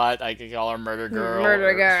name a lot. I could call her Murder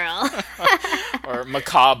Girl. Or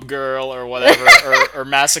Macabre Girl or whatever, or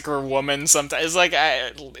Massacre Woman sometimes. It's like,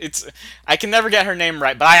 I can never get her name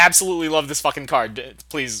right, but I absolutely love this fucking card.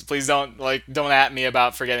 Please don't at me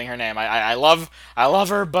about forgetting her name. I love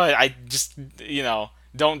her, but I just, you know,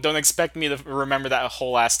 don't expect me to remember that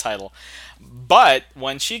whole ass title. But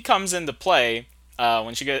when she comes into play,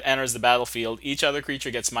 when she enters the battlefield, each other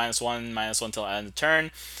creature gets -1/-1 till end of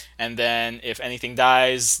turn, and then if anything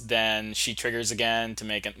dies, then she triggers again to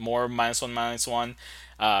make it more -1/-1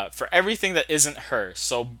 for everything that isn't her.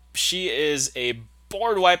 So she is a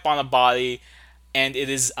board wipe on a body, and it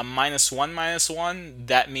is a -1/-1.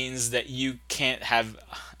 That means that you can't have,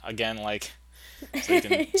 again, like, so you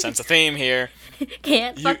can sense a theme here.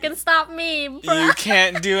 Can't fucking stop me, bro. You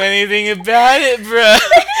can't do anything about it, bro.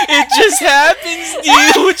 It just happens,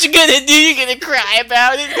 dude. What you gonna do? You gonna cry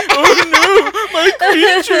about it? Oh no, my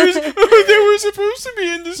creatures. Oh, they were supposed to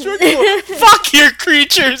be indestructible. Fuck your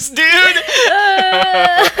creatures, dude.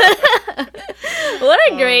 What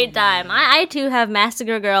a great time. I too have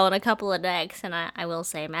Massacre Girl in a couple of decks, and I will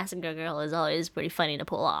say Massacre Girl is always pretty funny to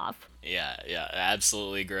pull off. Yeah,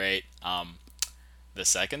 absolutely great. The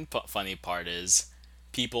second funny part is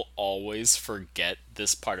people always forget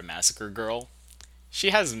this part of Massacre Girl.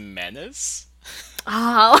 She has menace.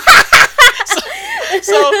 Oh.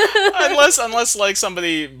 so unless like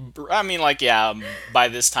somebody, I mean, like, yeah, by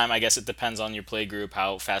this time I guess it depends on your play group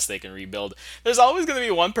how fast they can rebuild. There's always gonna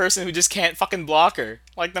be one person who just can't fucking block her.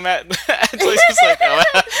 Like it's just like,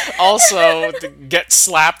 also to get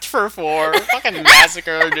slapped for 4, fucking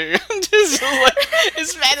Massacre, dude. Just like,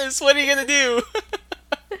 it's menace. What are you gonna do?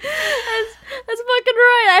 That's fucking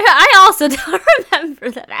right. I also don't remember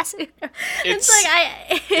that Massacre.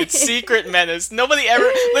 It's secret menace. Nobody ever,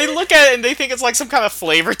 they look at it and they think it's like some kind of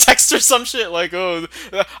flavor text or some shit. Like, oh,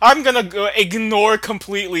 I'm gonna ignore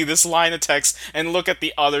completely this line of text and look at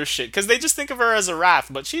the other shit because they just think of her as a wrath.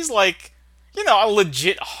 But she's like, you know, a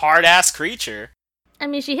legit hard ass creature. I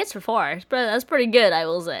mean, she hits for 4, but that's pretty good, I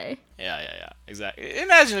will say. Yeah, exactly.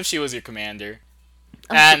 Imagine if she was your commander.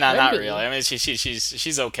 She No, could not be. really. I mean,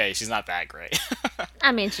 she's okay. She's not that great.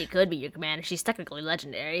 I mean, she could be your commander. She's technically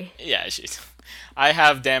legendary. Yeah, she's. I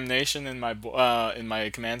have damnation in my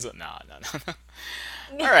commands. No, no, no.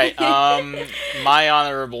 All right. My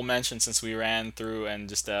honorable mention, since we ran through and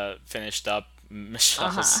just finished up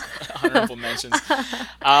Michelle's honorable mentions.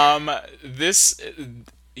 This,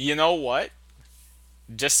 you know what?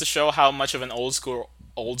 Just to show how much of an old school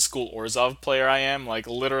Orzhov player I am, like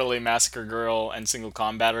literally Massacre Girl and Single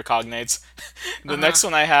Combat are cognates. The next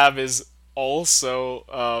one I have is also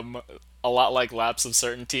a lot like Lapse of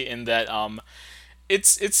Certainty in that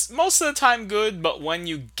it's most of the time good, but when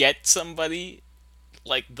you get somebody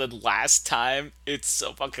like the last time, it's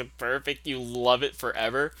so fucking perfect. You love it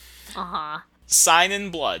forever. Sign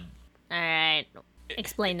in Blood. All right.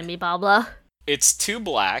 Explain to me, Pablo. It's 2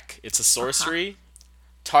 black. It's a sorcery.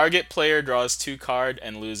 Target player draws 2 card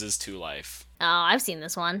and loses 2 life. Oh, I've seen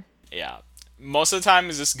this one. Yeah. Most of the time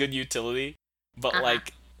is just good utility, but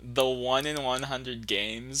like the 1 in 100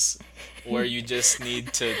 games where you just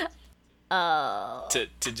need to to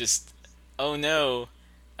just oh no.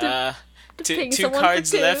 Two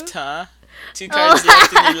cards left, huh? 2 cards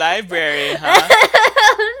left in your library, huh?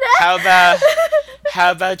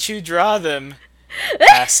 How about you draw them?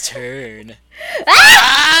 Pass turn.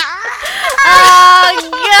 Oh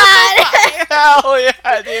god! Hell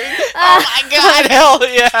yeah, dude! Oh my god, hell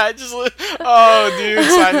yeah!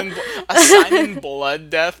 A sign in blood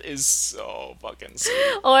death is so fucking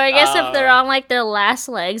sweet. Or I guess if they're on like their last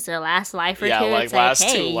legs, their last life or two, like it's last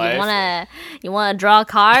like, 2 hey, life. you wanna draw a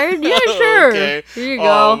card? Yeah, sure. Okay. Here you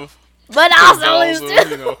go. But also lose 2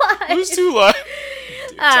 life. Lose 2 life.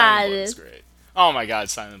 Dude, Sign in Blood dude. is great. Oh my god,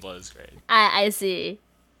 Sign in Blood is great. I see.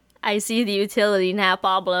 I see the utility now,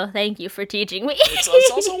 Pablo. Thank you for teaching me. It's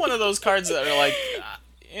also one of those cards that are like,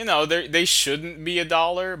 they shouldn't be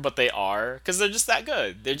 $1, but they are because they're just that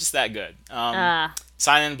good. They're just that good.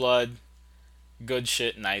 Sign in Blood, good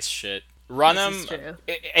shit, nice shit. Run This them, is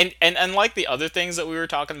true. and like the other things that we were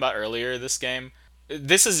talking about earlier, this game,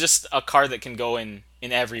 this is just a card that can go in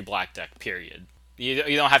every black deck. Period. You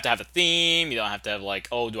don't have to have a theme. You don't have to have like,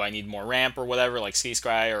 oh, do I need more ramp or whatever, like Sea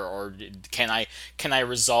Scry, or can I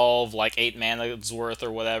resolve like 8 mana's worth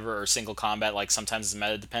or whatever, or single combat, like sometimes it's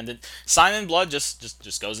meta dependent. Sign in Blood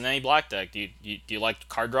just goes in any black deck. Do you like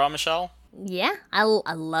card draw, Michelle? Yeah, I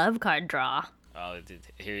love card draw.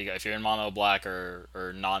 Here you go. If you're in mono black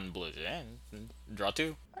or non blue, draw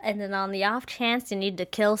 2. And then on the off chance you need to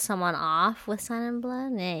kill someone off with Sign in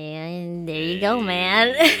Blood, hey, there you go,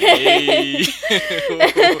 man. Hey.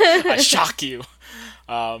 I shock you.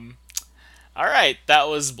 All right, that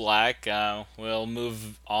was black. We'll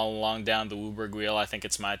move all along down the Wooburg wheel. I think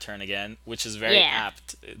it's my turn again, which is very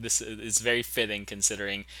apt. This is very fitting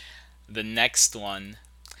considering the next one.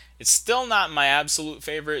 It's still not my absolute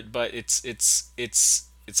favorite, but it's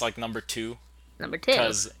like number 2. Number 2.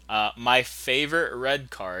 Because my favorite red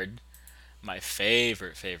card, my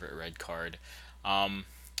favorite red card,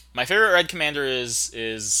 my favorite red commander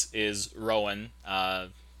is Rowan.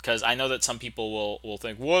 Because I know that some people will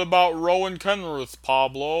think, what about Rowan Kenrith,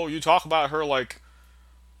 Pablo? You talk about her like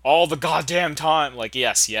all the goddamn time. Like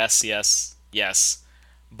yes,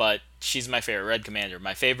 but she's my favorite red commander.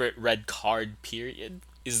 My favorite red card, period,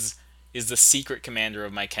 is the secret commander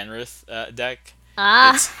of my Kenrith deck.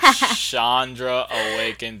 It's Chandra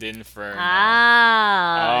Awakened Inferno.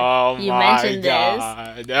 Oh you my mentioned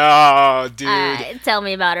god. this. Oh, dude. Tell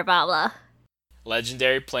me about her, Pablo.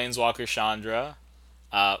 Legendary Planeswalker Chandra.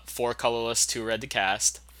 4 colorless, 2 red to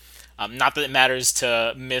cast. Not that it matters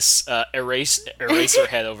to Miss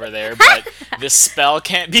Eraserhead over there, but this spell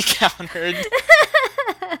can't be countered.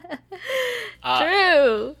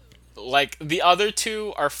 True. Like the other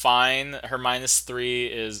 2 are fine. Her -3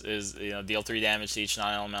 is deal 3 damage to each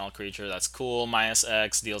non-elemental creature. That's cool.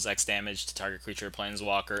 -X deals X damage to target creature or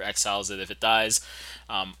planeswalker. Exiles it if it dies.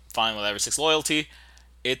 Fine, whatever. 6 loyalty.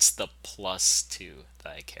 It's the +2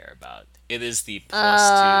 that I care about. It is the +2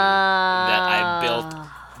 that I built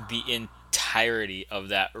the entirety of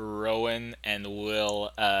that Rowan and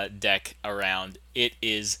Will deck around. It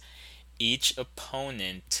is each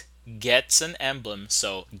opponent gets an emblem.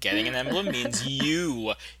 So getting an emblem means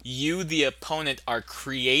you the opponent are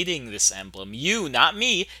creating this emblem. You, not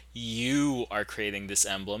me, you are creating this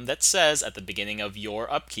emblem that says at the beginning of your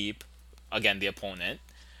upkeep, again the opponent,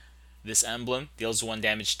 this emblem deals 1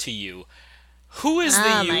 damage to you. Who is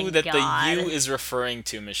the you that the you is referring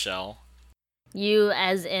to, Michelle? You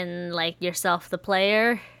as in like yourself the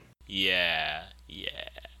player? Yeah.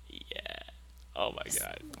 Oh my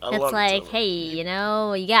god. It's like, hey, you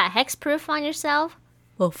got hexproof on yourself?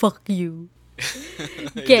 Well, fuck you.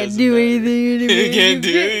 It Can't doesn't do matter. anything anymore. You can't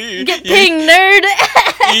do it. Get ping, nerd.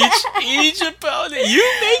 Each opponent.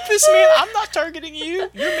 You make this, man. I'm not targeting you.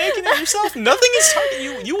 You're making it yourself. Nothing is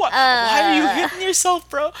targeting you. Why are you hitting yourself,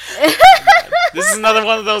 bro? This is another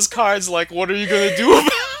one of those cards. Like, what are you gonna do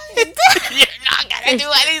about it? You're not gonna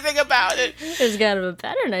do anything about it. There's kind of a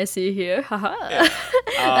pattern I see here.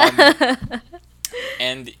 Haha.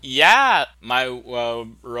 And yeah, my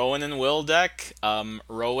Rowan and Will deck,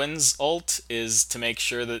 Rowan's ult is to make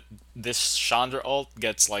sure that this Chandra ult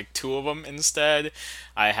gets like 2 of them instead.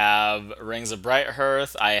 I have Rings of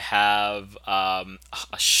Brighthearth. I have a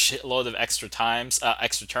shitload of extra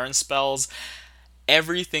turn spells.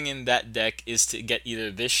 Everything in that deck is to get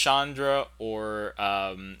either this Chandra or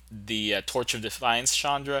the Torch of Defiance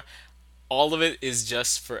Chandra. All of it is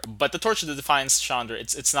just for, but the Torch of the Defiance Chandra,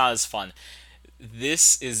 it's not as fun.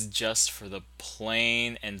 This is just for the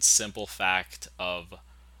plain and simple fact of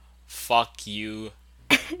fuck you,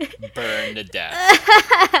 burn to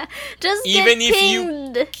death. Just Even get if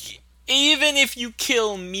pinged. Even if you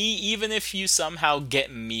kill me, even if you somehow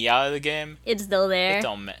get me out of the game, It's still there.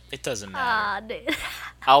 it doesn't matter. Ah, dude.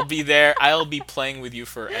 I'll be there. I'll be playing with you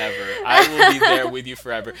forever. I will be there with you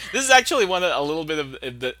forever. This is actually a little bit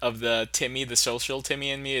of the Timmy, the social Timmy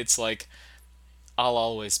in me. It's like, I'll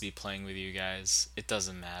always be playing with you guys. It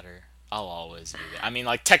doesn't matter. I'll always be there. I mean,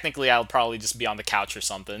 like, technically, I'll probably just be on the couch or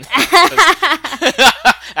something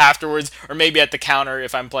afterwards, or maybe at the counter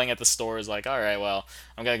if I'm playing at the store. Is like, all right, well,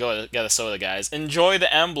 I'm gonna go get a soda, guys. Enjoy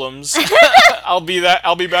the emblems. I'll be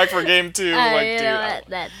back for game 2. Like, You dude. know,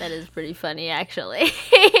 that is pretty funny, actually.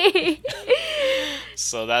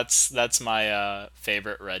 So that's my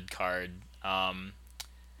favorite red card.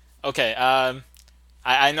 Okay.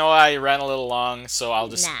 I know I ran a little long, so I'll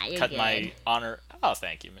just Nah, you're cut good. my honor. Oh,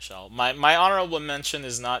 thank you, Michelle. My honorable mention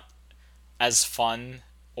is not as fun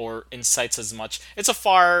or incites as much. It's a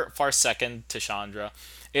far second to Chandra.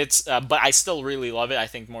 It's but I still really love it. I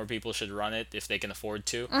think more people should run it if they can afford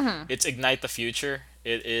to. It's Ignite the Future.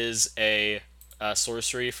 It is a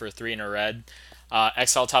sorcery for 3 in a red.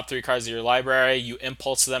 Exile top 3 cards of your library. You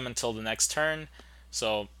impulse them until the next turn.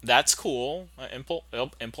 So that's cool.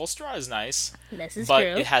 Impulse draw is nice, This is but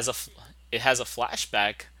true. it has a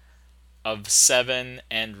flashback of 7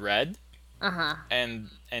 and red, and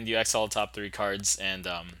you exile top 3 cards, and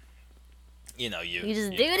you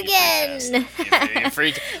just do it you again. you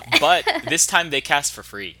freak. But this time they cast for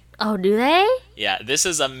free. Oh, do they? Yeah, this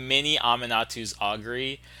is a mini Aminatu's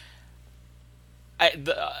Augury.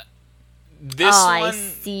 This Oh, one, I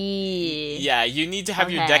see. yeah, you need to have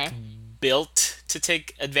your Okay. deck built to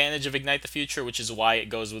take advantage of Ignite the Future, which is why it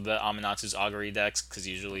goes with the Aminatu's Augury decks, because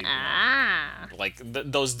usually, like,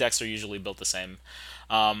 those decks are usually built the same.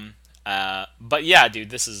 But yeah, dude,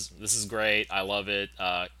 this is great. I love it.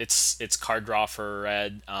 It's card draw for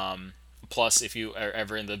red. Plus, if you are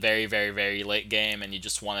ever in the very, very, very late game and you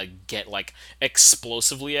just want to get, like,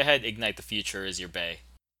 explosively ahead, Ignite the Future is your bay.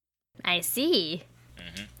 I see.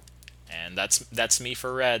 And that's me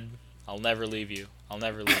for red. I'll never leave you. I'll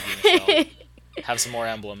never leave you, Michelle. Have some more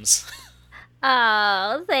emblems.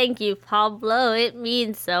 Oh, thank you, Pablo. It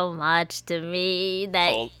means so much to me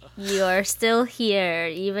that Hold- you're still here,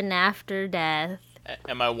 even after death.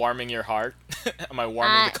 Am I warming your heart? Am I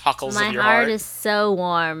warming the cockles My of your heart heart? is so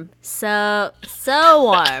warm. So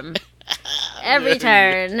warm. Every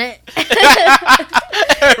turn.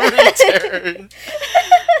 Every turn.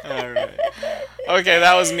 Alright. Okay,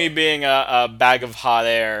 that was me being a bag of hot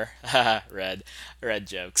air. Red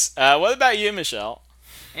jokes. What about you, Michelle?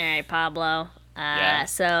 Alright, Pablo. Yeah.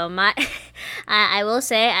 So my, I will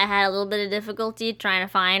say I had a little bit of difficulty trying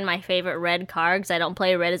to find my favorite red card because I don't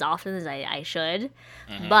play red as often as I should.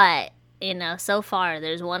 But, so far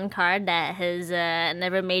there's one card that has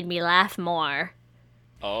never made me laugh more.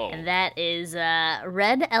 Oh. And that is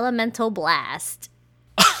Red Elemental Blast.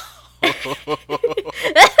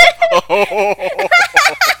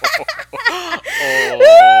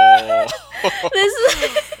 This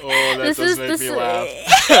is That this does is make the me laugh.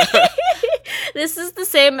 this is the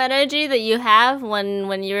same energy that you have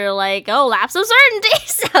when you're like, oh, lapse of certainty.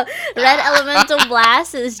 So Red Elemental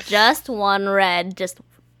Blast is just one red, just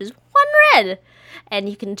one red, and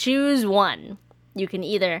you can choose one. You can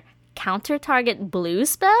either counter target blue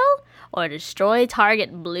spell or destroy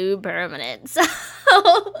target blue permanent. So,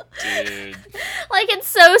 Dude. like, it's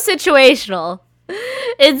so situational.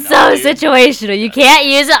 It's so dude. situational. You can't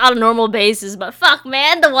use it on a normal basis, but fuck,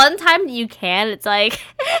 man, the one time that you can, it's like,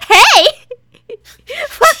 hey,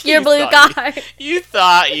 Fuck your blue card. You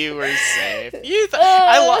thought you were safe.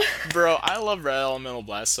 I love Red Elemental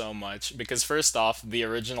Blast so much because first off, the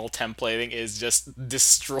original templating is just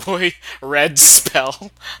destroy red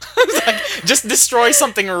spell. It's like, just destroy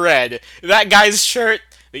something red. That guy's shirt,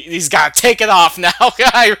 he's gotta take it off now.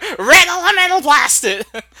 Guy, Red Elemental Blast it.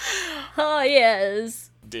 Oh yes.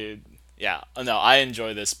 Dude, yeah. No, I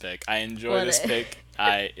enjoy this pick. Pick.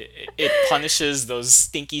 It punishes those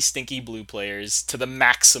stinky blue players to the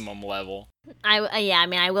maximum level.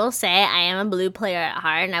 I will say I am a blue player at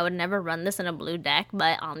heart, and I would never run this in a blue deck.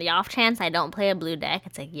 But on the off chance I don't play a blue deck,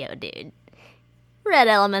 it's like, yo, dude, Red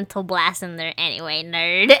Elemental Blast in there anyway,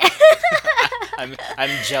 nerd. I'm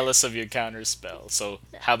jealous of your counter spell. So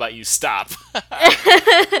how about you stop? And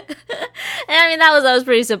I mean that was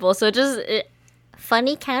pretty simple. So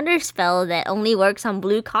funny counter spell that only works on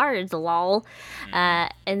blue cards, lol.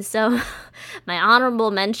 And so my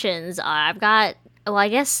honorable mentions are I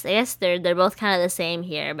guess they're both kind of the same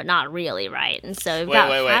here, but not really, right? And so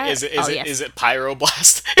wait. Is it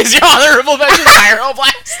Pyroblast? Is your honorable mention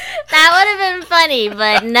Pyroblast? That would have been funny,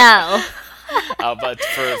 but no. But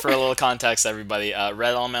for a little context, everybody,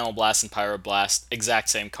 Red Elemental Blast and Pyroblast, exact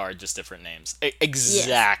same card, just different names.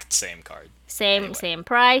 Exact same card. Same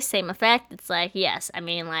price, same effect. It's like, yes, I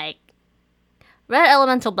mean, like, Red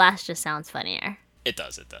Elemental Blast just sounds funnier. It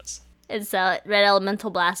does. And so Red Elemental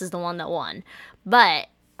Blast is the one that won. But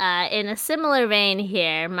in a similar vein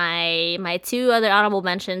here, my two other honorable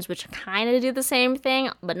mentions, which kind of do the same thing,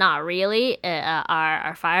 but not really,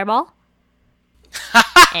 are Fireball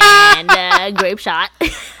and Grape Shot.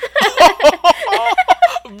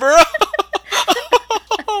 Bro!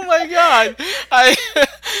 Oh my god!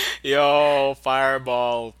 Yo,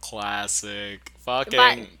 Fireball, classic.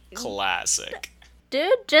 Fucking classic.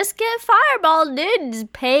 Dude, just get Fireball, dude.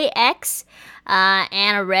 Just pay X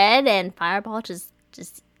and a red, and Fireball just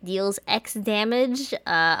deals X damage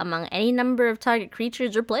among any number of target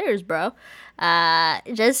creatures or players, bro.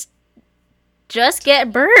 Just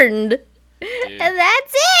get burned. Dude. And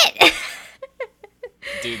that's it!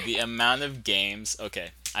 Dude, the amount of games... Okay,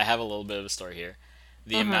 I have a little bit of a story here.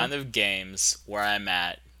 The amount of games where I'm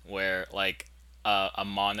at where, like, a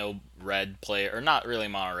mono red player, or not really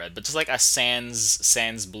mono red, but just like a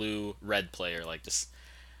sans blue red player, like just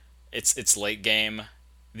it's late game.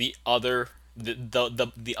 The other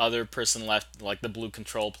person left, like the blue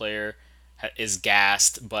control player, is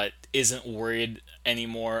gassed, but isn't worried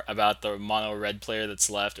anymore about the mono red player that's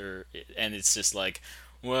left, and it's just like,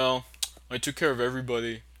 well, I took care of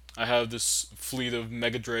everybody. I have this fleet of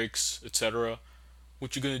Mega Drakes, etc.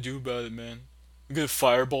 What you gonna do about it, man? You gonna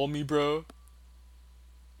fireball me, bro?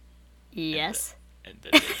 Yes. And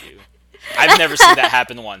then they do. I've never seen that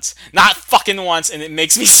happen once. Not fucking once, and it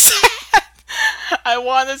makes me sad. I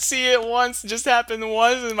want to see it once, just happen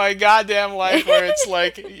once in my goddamn life, where it's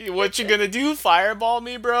like, what you gonna do, fireball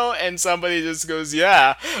me, bro? And somebody just goes,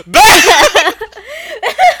 yeah. Bang!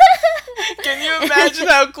 Can you imagine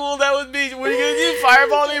how cool that would be? What are you gonna do,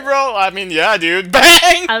 fireball me, bro? I mean, yeah, dude.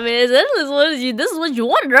 Bang! I mean, this is what you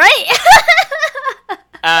wanted, right?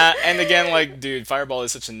 And again, like, dude, Fireball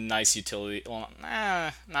is such a nice utility. Well,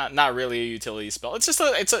 not really a utility spell. It's just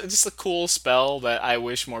a cool spell that I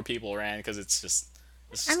wish more people ran, because it's just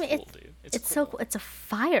cool, dude. It's cool. So cool. It's a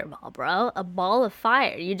fireball, bro. A ball of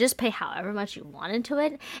fire. You just pay however much you want into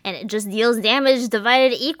it, and it just deals damage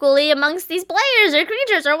divided equally amongst these players or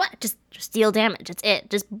creatures or what. Just deal damage. That's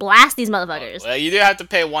it. Just blast these motherfuckers. Well, you do have to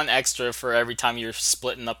pay one extra for every time you're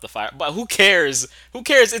splitting up the fire. But who cares? Who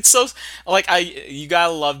cares? It's so, like, you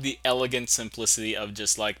gotta love the elegant simplicity of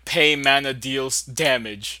just, like, pay mana deals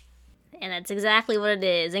damage. And that's exactly what it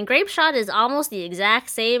is. And Grape Shot is almost the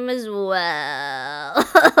exact same as well.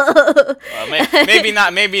 Maybe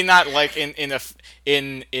not like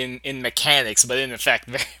in mechanics, but in effect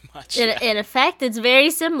very much. In effect, it's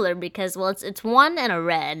very similar because, well, it's one and a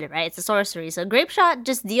red, right? It's a sorcery. So Grape Shot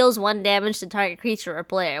just deals 1 damage to target creature or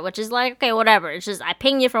player, which is like, okay, whatever. It's just, I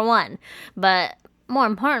ping you for 1. But more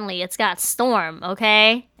importantly, it's got Storm,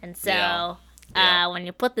 okay? And so... Yeah. When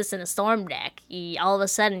you put this in a Storm deck, all of a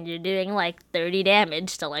sudden you're doing like 30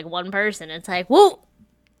 damage to like 1 person. It's like, woo!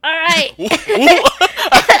 Alright! And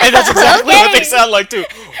that's exactly what they sound like too.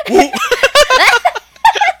 Woo!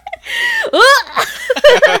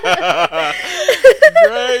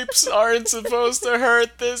 Grapes aren't supposed to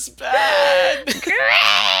hurt this bad.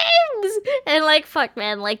 Grapes! And like, fuck,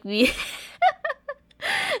 man, like the...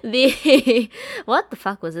 what the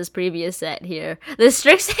fuck was this previous set here? The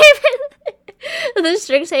Strixhaven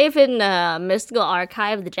Mystical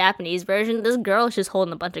Archive, the Japanese version. This girl is just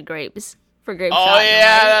holding a bunch of grapes. for grape Oh shot.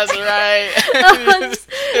 yeah, that's right.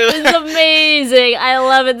 It's amazing. I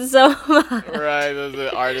love it so much. Right,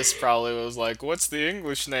 the artist probably was like, "What's the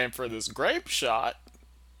English name for this grape shot?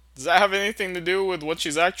 Does that have anything to do with what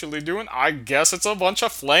she's actually doing? I guess it's a bunch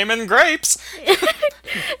of flaming grapes."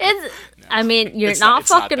 It's. I mean, you're It's not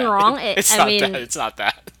it's not fucking that. wrong. It's I not mean, that. It's not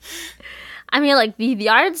that. I mean, like the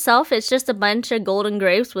art itself, it's just a bunch of golden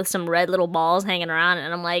grapes with some red little balls hanging around,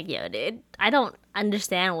 and I'm like, yo, dude, I don't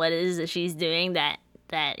understand what it is that she's doing that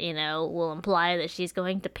will imply that she's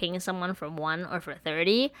going to ping someone for 1 or for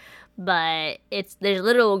 30, but there's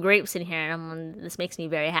literal grapes in here, and this makes me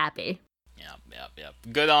very happy. Yep.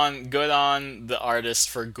 Good on the artist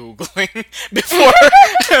for googling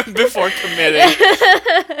before committing.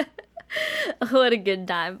 What a good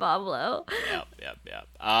time, Pablo. Yep.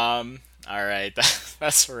 All right,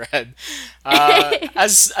 that's red.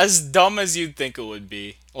 As dumb as you'd think it would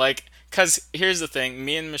be, like, cause here's the thing: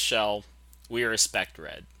 me and Michelle, we respect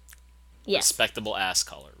red. Yes. Respectable ass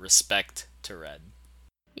color. Respect to red.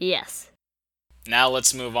 Yes. Now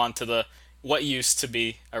let's move on to what used to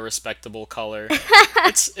be a respectable color.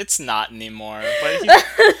 It's not anymore, but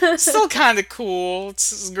it's still kind of cool.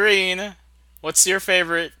 It's green. What's your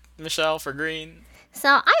favorite, Michelle, for green? So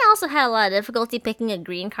I also had a lot of difficulty picking a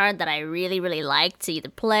green card that I really, really liked to either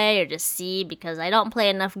play or just see because I don't play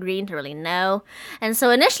enough green to really know. And so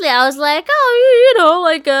initially I was like, oh,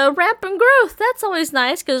 like ramp and growth. That's always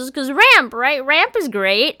nice because ramp, right? Ramp is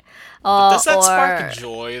great. Does that spark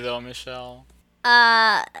joy though, Michelle?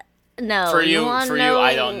 No. For you,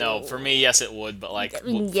 I don't know. For me, yes, it would, but like,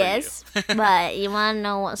 yes, but you want to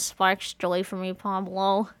know what sparks joy for me,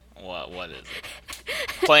 Pablo? What is it?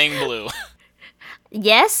 Playing blue.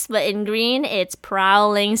 Yes, but in green, it's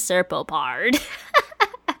Prowling Serpopard.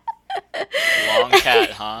 Long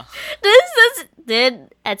cat, huh? That's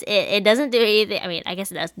it. It doesn't do anything. I mean, I guess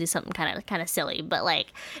it does do something kind of silly, but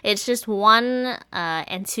like, it's just 1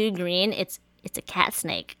 and 2 green. It's a cat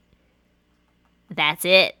snake. That's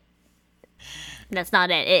it. That's not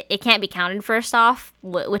it. It can't be counted first off,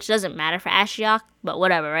 which doesn't matter for Ashiok, but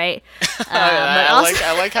whatever, right?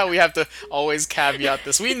 I like how we have to always caveat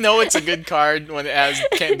this. We know it's a good card when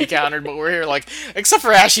it can't be countered, but we're here like, except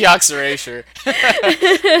for Ashiok's erasure.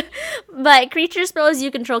 But creature spells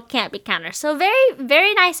you control can't be countered. So very,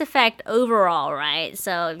 very nice effect overall, right?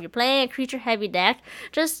 So if you're playing a creature heavy deck,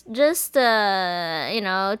 just take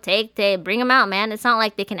bring them out, man. It's not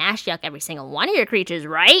like they can Ashiok every single one of your creatures,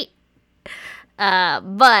 right?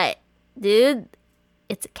 But dude,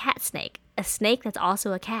 it's a cat snake. A snake that's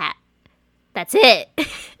also a cat. That's it.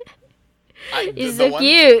 He's so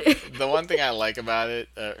cute. The one thing I like about it,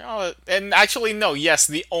 and actually no, yes,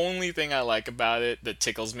 the only thing I like about it that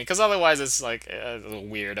tickles me, because otherwise it's like a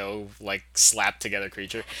weirdo, like slapped together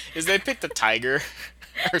creature, is they picked a tiger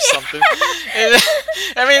or something. And,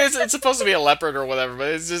 I mean, it's supposed to be a leopard or whatever,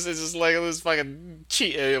 but it's just like this fucking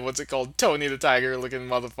what's it called? Tony the Tiger looking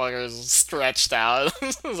motherfucker is stretched out.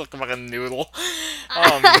 It's like a fucking noodle.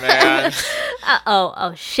 Oh man.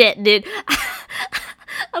 Oh shit, dude.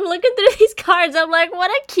 I'm looking through these cards. I'm like, what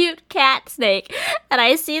a cute cat snake. And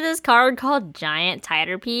I see this card called Giant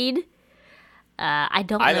Tigerpede. I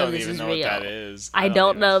don't know if this is real. What that is. I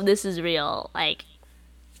don't know if this is real. Like,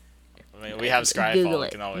 I mean, we have Scryfall. Google it.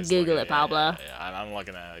 We can always Google it, Pablo. Yeah, I'm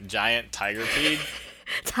looking at a Giant Tigerpede.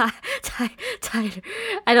 Tiger.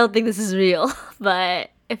 I don't think this is real,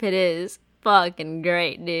 but if it is, fucking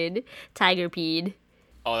great, dude. Tigerpede.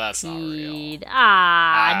 Oh, that's not real.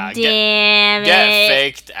 Damn it. Get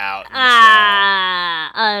faked out,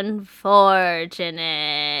 Michelle.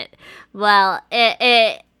 Unfortunate. Well,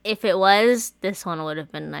 if it was, this one would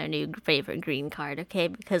have been my new favorite green card, okay?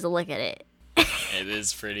 Because look at it. It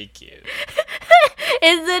is pretty cute.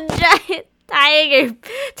 It's a giant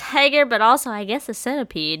tiger, but also I guess a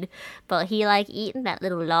centipede. But he like eating that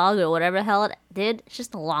little log or whatever the hell it did. It's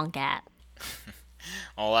just a long cat.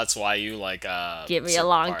 Oh, that's why you like give me a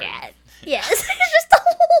long cat. Yes, it's just a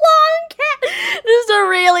long cat. Just a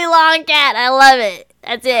really long cat. I love it.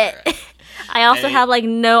 That's it. Right. I also have like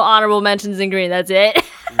no honorable mentions in green. That's it.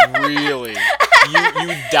 Really?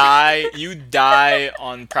 You die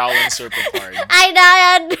on Prowling Serpopard. I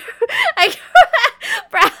die on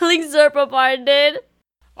Prowling Serpopard, dude.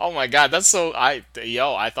 Oh my god, that's so I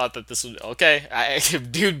thought that this was okay.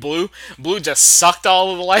 Dude, Blue just sucked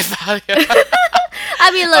all of the life out of you. I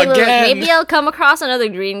mean, look, maybe I'll come across another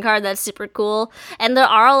green card that's super cool. And there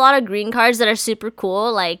are a lot of green cards that are super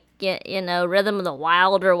cool, like, Rhythm of the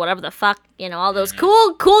Wild or whatever the fuck, all those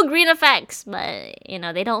cool green effects. But,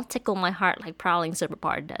 they don't tickle my heart like Prowling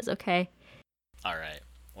Serpopard does, okay? Alright.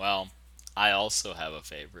 Well, I also have a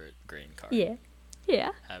favorite green card. Yeah.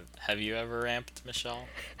 Yeah. Have you ever ramped, Michelle?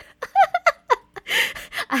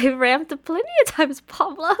 I ramped plenty of times,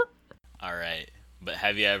 Pablo. All right, but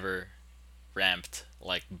have you ever ramped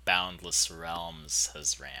like Boundless Realms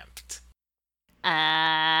has ramped?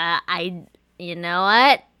 You know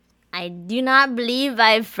what? I do not believe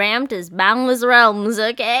I've ramped as Boundless Realms,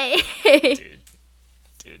 okay? Dude,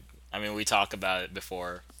 dude. I mean, we talk about it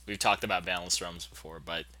before. We've talked about Boundless Realms before,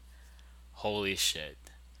 but holy shit.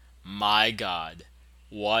 My god.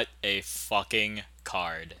 What a fucking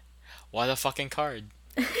card. What a fucking card.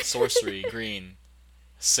 Sorcery, green.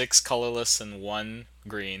 6 colorless and 1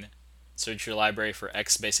 green. Search your library for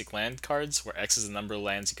X basic land cards, where X is the number of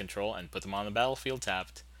lands you control, and put them on the battlefield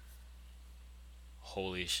tapped.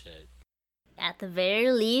 Holy shit. At the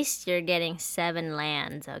very least, you're getting 7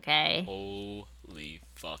 lands, okay? Holy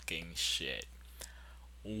fucking shit.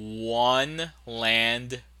 1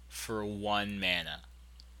 land for 1 mana.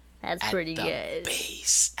 That's pretty good.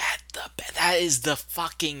 Base. That is the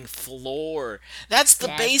fucking floor. That's the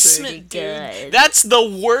That's basement, pretty dude. good. That's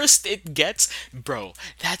the worst it gets. Bro,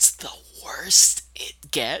 that's the worst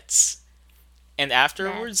it gets. And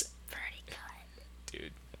afterwards, Pretty good.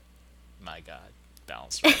 dude, my god,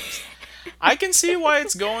 balance realms. I can see why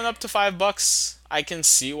it's going up to $5. I can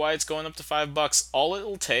see why it's going up to $5. All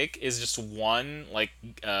it'll take is just one like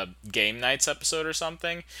game nights episode or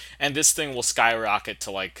something, and this thing will skyrocket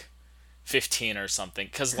to like 15 or something.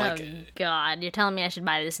 Cause like, Oh god, you're telling me I should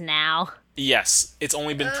buy this now? yes, it's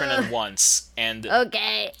only been printed once, and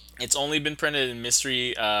Okay. it's only been printed in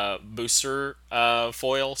mystery booster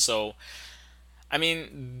foil. So, I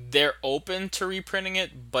mean, they're open to reprinting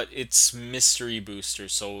it, but it's mystery booster,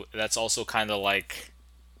 so that's also kind of like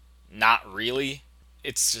not really.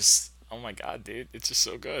 It's just, oh my god, dude, it's just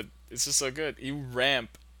so good. It's just so good. You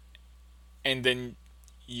ramp, and then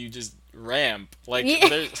you just ramp like Yeah.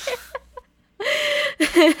 there's.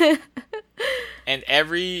 And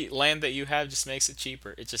every land that you have just makes it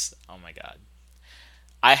cheaper. It just, oh my god.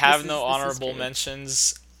 I have no this is honorable true.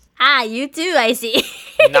 mentions, Ah, you too, I see.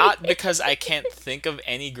 not because I can't think of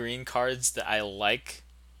any green cards that I like.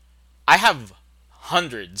 I have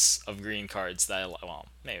hundreds of green cards that I like. Well,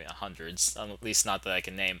 maybe not hundreds, at least not that I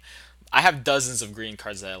can name. I have dozens of green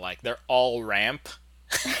cards that I like. They're all ramp.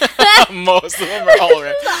 Most of them are all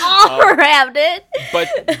ramp. All rammed it. But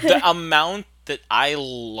the amount that I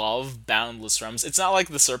love Boundless Realms, it's not like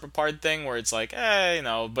the Serpapard thing where it's like,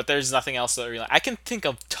 but there's nothing else that I really like. I can think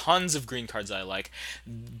of tons of green cards I like,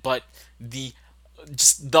 but the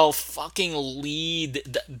fucking lead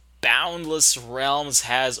that Boundless Realms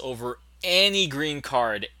has over any green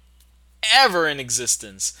card ever in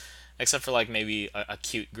existence, except for like maybe a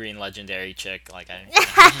cute green legendary chick. Like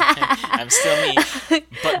I'm still me.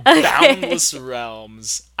 But Okay. Boundless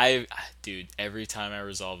Realms, dude. Every time I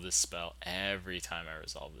resolve this spell,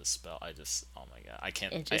 I just, oh my god, I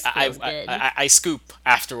can't. It just I, feels good. I scoop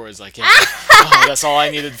afterwards. Like, yeah, oh, that's all I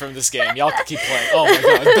needed from this game. Y'all can keep playing. Oh my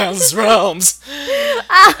god, Boundless Realms.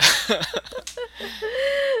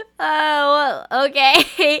 Oh, well,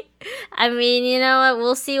 okay. I mean, you know what?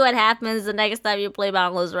 We'll see what happens the next time you play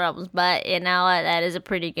Boundless Realms. But you know what? That is a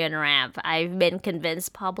pretty good ramp. I've been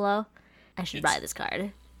convinced, Pablo. I should buy this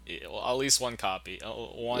card. Yeah, well, at least one copy.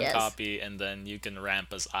 One Yes. copy, and then you can ramp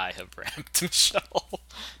as I have ramped, Michelle.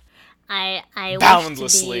 I wish to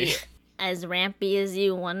Boundlessly. be as rampy as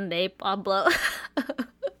you one day, Pablo.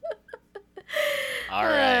 All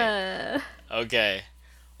right. Okay.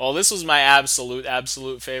 Well, this was my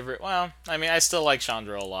absolute favorite. Well, I mean, I still like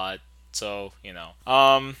Chandra a lot, so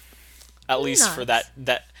at least for Nice.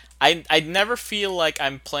 that I never feel like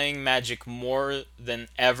I'm playing Magic more than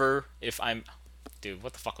ever if I'm. Dude,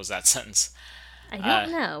 what the fuck was that sentence? I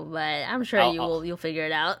don't know, but I'm sure you'll figure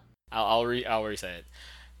it out. I'll re-say it.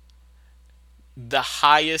 The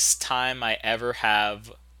highest time I ever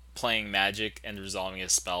have playing Magic and resolving a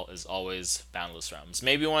spell is always Boundless Realms.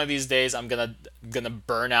 Maybe one of these days I'm gonna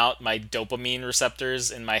burn out my dopamine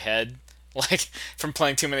receptors in my head, like from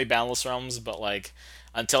playing too many Boundless Realms. But like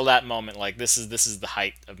until that moment, like this is the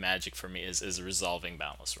height of Magic for me is resolving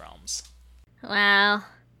Boundless Realms. Well,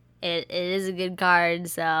 it is a good card,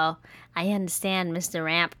 so I understand, Mr.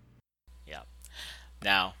 Ramp. Yeah.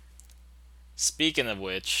 Now, speaking of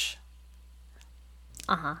which,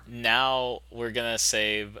 now we're gonna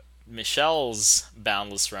save Michelle's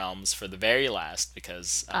Boundless Realms for the very last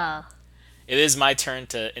because it is my turn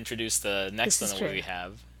to introduce the next This one is that true. we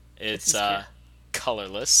have. It's is true.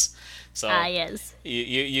 colorless. So Yes.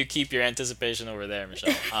 you keep your anticipation over there,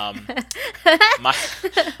 Michelle. My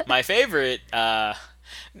my favorite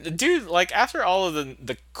Dude, like after all of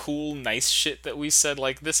the cool, nice shit that we said,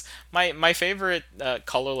 like this, my favorite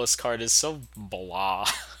colorless card is so blah.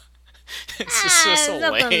 It's just so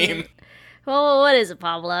lame. Well, what is it,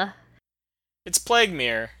 Pablo? It's Plague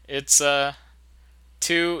Mirror. It's a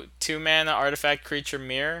two mana artifact creature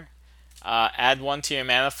mirror. Add one to your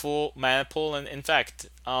mana pool, and infect.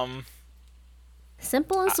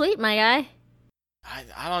 Simple and sweet, my guy.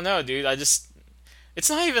 I don't know, dude. It's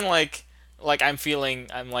not even like I'm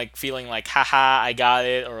like feeling like haha I got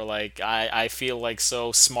it, or like I feel like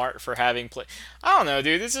so smart for having play. I don't know,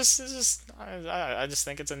 dude. It's just I just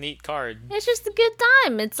think it's a neat card. It's just a good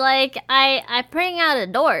time. It's like I bring out a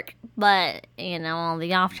dork, but on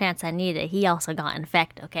the off chance I need it, he also got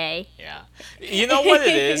infect. Okay. Yeah. You know what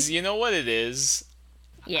it is? You know what it is?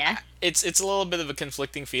 Yeah. It's a little bit of a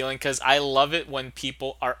conflicting feeling because I love it when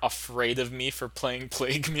people are afraid of me for playing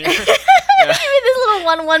Plague Mirror. This little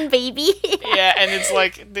 1/1 baby. Yeah, and it's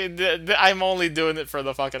like I'm only doing it for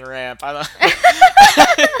the fucking ramp. I don't.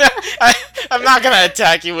 I'm not gonna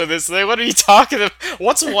attack you with this thing. What are you talking about?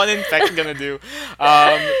 What's one infect gonna do?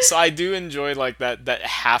 So I do enjoy like that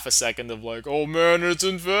half a second of like, oh man, it's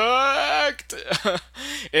infect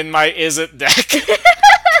in my is it deck.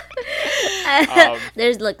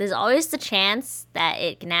 There's always the chance that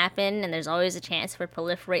it can happen, and there's always a chance for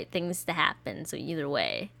proliferate things to happen. So either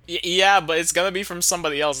way. Yeah, but it's gonna be from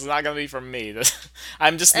somebody else. It's not gonna be from me.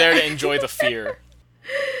 I'm just there to enjoy the fear.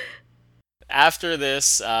 After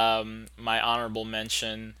this, my honorable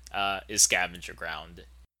mention is Scavenger Ground.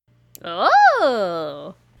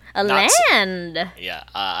 Oh, land. Yeah,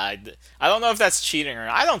 I don't know if that's cheating or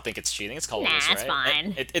not. I don't think it's cheating. It's colorless, it's right?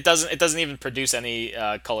 fine. It doesn't even produce any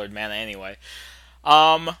colored mana anyway.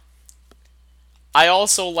 I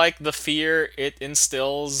also like the fear it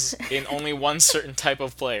instills in only one certain type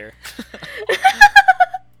of player.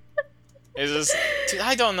 It's just, dude,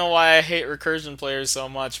 I don't know why I hate recursion players so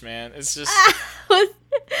much, man. It's just,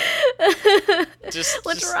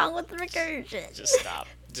 What's wrong with recursion? Just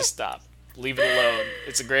stop. Leave it alone.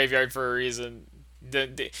 It's a graveyard for a reason.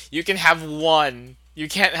 You can have one. You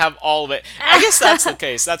can't have all of it. I guess that's the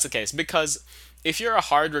case. That's the case because if you're a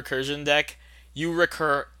hard recursion deck, you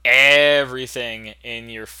recur everything in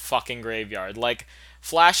your fucking graveyard. Like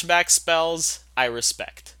flashback spells, I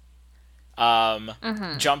respect.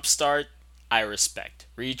 Jumpstart, I respect.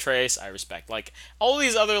 Retrace, I respect. Like all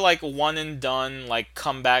these other like one and done, like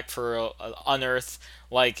come back for unearth,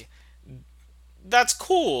 like that's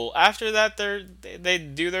cool. After that, they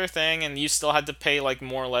do their thing, and you still had to pay like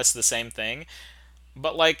more or less the same thing.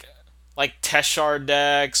 But like Teshar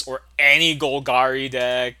decks or any Golgari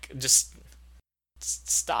deck, just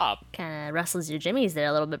stop. Kind of rustles your jimmies there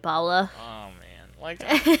a little bit, Paula. Oh man, like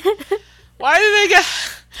why do they get?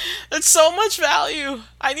 That's so much value.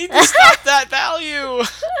 I need to stop that value.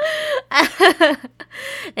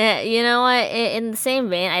 You know what? In the same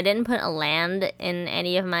vein, I didn't put a land in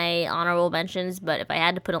any of my honorable mentions, but if I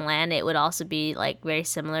had to put a land, it would also be like very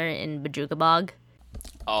similar in Bojuka Bog.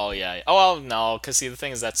 Oh yeah. Oh well, no, because see the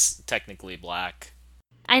thing is that's technically black.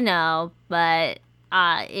 I know, but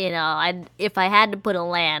if I had to put a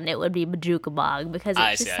land, it would be Bojuka Bog because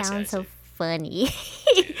it sounds so funny.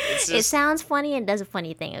 It sounds funny and does a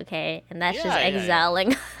funny thing, okay? And that's just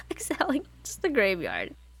exiling just the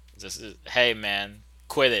graveyard. Hey man,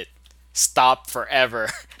 quit it. Stop forever.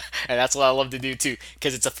 And that's what I love to do too,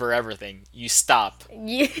 because it's a forever thing. You stop.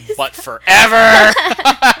 But forever!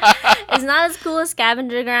 It's not as cool as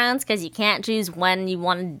Scavenger Grounds because you can't choose when you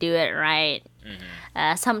want to do it right.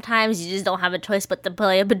 Mm-hmm. Sometimes you just don't have a choice but to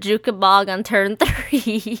play a Bojuka Bog on turn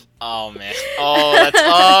 3. Oh man.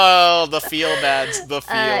 Oh, the feel bads. The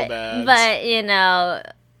feel bads. But,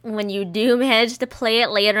 when you do manage to play it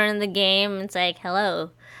later in the game, it's like,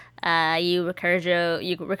 hello, you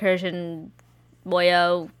recursion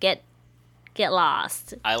boyo, get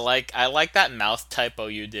lost. I like that mouth typo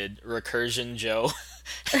you did. Recursion Joe.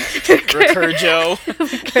 Recurjo.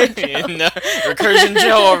 Recursion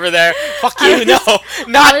Joe over there. Fuck you, no.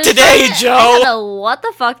 Not today, Joe. I don't know what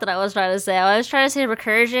the fuck that I was trying to say. I was trying to say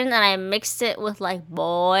recursion and I mixed it with like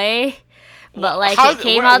boy. But like it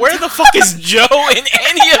came out. Where the fuck is Joe in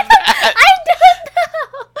any of that?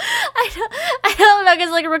 I don't know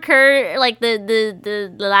because like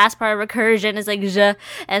the last part of recursion is like je,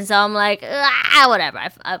 and so I'm like whatever.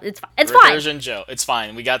 It's fine. It's fine. Recursion Joe. It's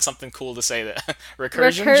fine. We got something cool to say there.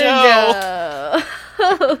 Recursion Joe.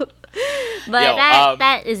 But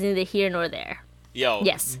that is neither here nor there. Yo.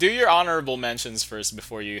 Yes. Do your honorable mentions first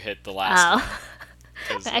before you hit the last one.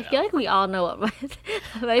 I feel like we all know what my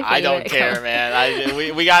favorite I don't care, man.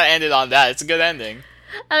 We gotta end it on that. It's a good ending.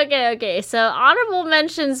 Okay. So honorable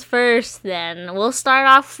mentions first. Then we'll start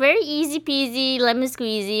off very easy peasy, lemon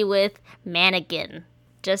squeezy with Mannequin.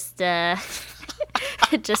 Just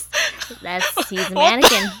just he's a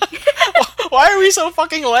mannequin. Why are we so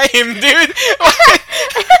fucking lame, dude?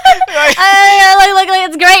 Look,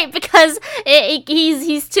 it's great because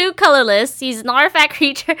he's too colorless. He's an artifact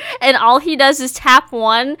creature, and all he does is tap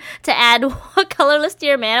one to add one colorless to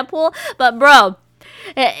your mana pool. But bro,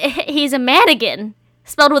 he's a mannequin,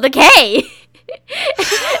 spelled with a K.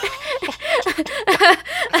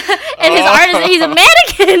 And his art is he's a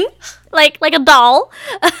mannequin, like a doll.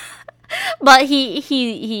 But he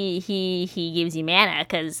gives you mana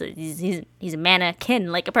because he's a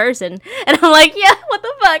mannequin, like a person. And I'm like, yeah, what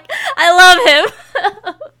the fuck? I love him.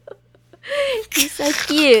 He's so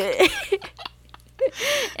cute.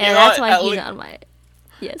 And that's why he's on my...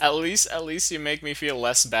 Yes. At least you make me feel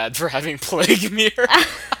less bad for having Plague Mirror. I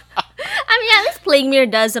mean, at least Plague Mirror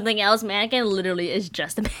does something else. Mannequin literally is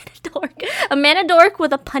just a mana dork. A mana dork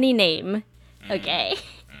with a punny name. Okay.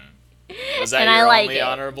 Was that your only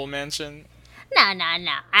honorable mention? No.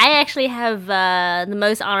 I actually have the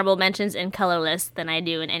most honorable mentions in colorless than I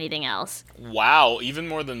do in anything else. Wow, even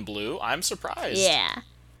more than blue? I'm surprised. Yeah.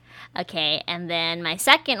 Okay, and then my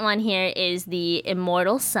second one here is the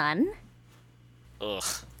Immortal Sun. Ugh.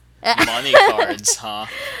 Money cards, huh?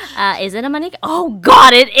 Is it a money? Oh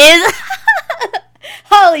god, it is!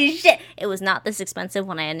 Holy shit! It was not this expensive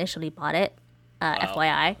when I initially bought it. Wow.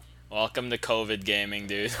 FYI. Welcome to COVID gaming,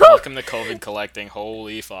 dude. Welcome to COVID collecting.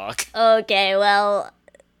 Holy fuck. Okay, well,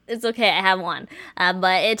 it's okay. I have one.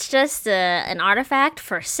 But it's just an artifact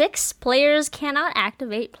for 6 players cannot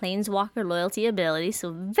activate Planeswalker loyalty ability,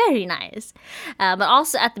 so very nice. But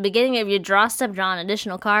also at the beginning of your draw step, draw an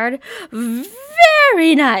additional card.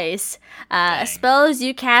 Very nice. Spells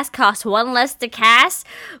you cast cost 1 less to cast.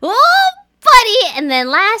 Oh, buddy! And then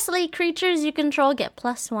lastly, creatures you control get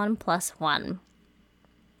 +1/+1.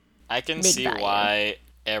 I can see why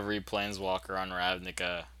every Planeswalker on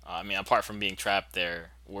Ravnica, I mean, apart from being trapped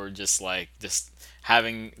there, we're just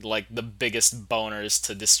having, like, the biggest boners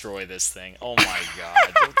to destroy this thing. Oh my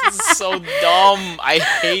god. This is so dumb. I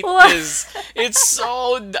hate this. It's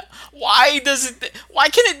so why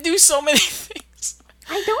can it do so many things?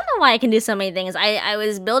 I don't know why I can do so many things. I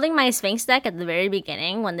was building my Sphinx deck at the very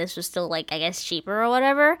beginning when this was still, like, I guess cheaper or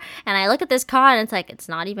whatever, and I look at this card and it's like, it's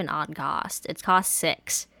not even odd cost. It's cost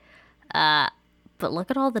 6. But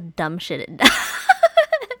look at all the dumb shit it does.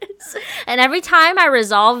 And every time I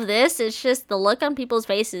resolve this, it's just the look on people's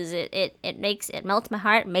faces. It melts my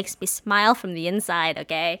heart, makes me smile from the inside,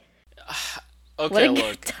 okay? Okay,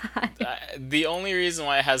 look. The only reason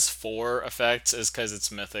why it has 4 effects is because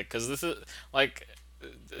it's mythic. Because this is, like,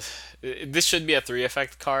 this should be a 3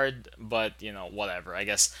 effect card, but, you know, whatever. I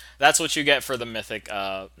guess that's what you get for the mythic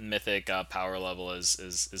power level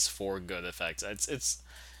is 4 good effects. It's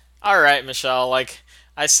all right, Michelle. Like,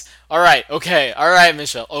 all right,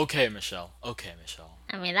 Michelle. Okay, Michelle.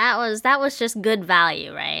 I mean, that was just good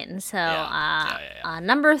value, right? And so,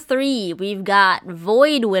 number 3, we've got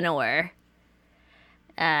Void Winnower.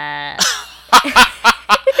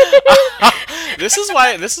 This is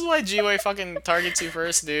why G-Way fucking targets you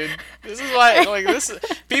first, dude. This is why, like,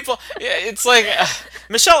 people. It's like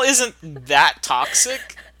Michelle isn't that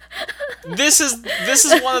toxic. This is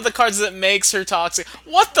one of the cards that makes her toxic.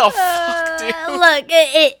 What the fuck, dude? Look,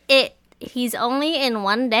 he's only in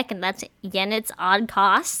one deck, and that's Yennett's Odd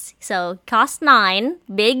Cost. So cost 9,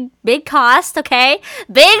 big cost, okay?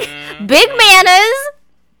 Big manas.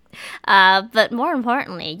 But more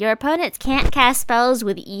importantly, your opponents can't cast spells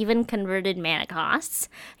with even converted mana costs.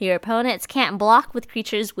 Your opponents can't block with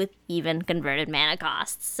creatures with even converted mana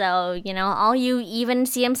costs. So, you know, all you even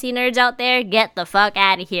CMC nerds out there, get the fuck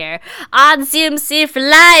out of here. Odd CMC for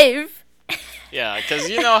life! Yeah, because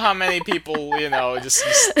you know how many people, you know, just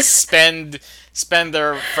spend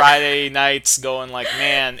their Friday nights going like,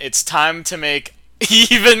 man, it's time to make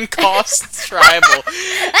even cost tribal.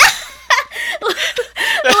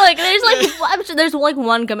 Look, I'm sure there's like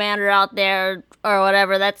one commander out there or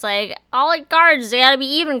whatever that's like, all like cards, they gotta be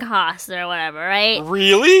even cost or whatever, right?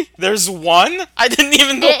 Really? There's one? I didn't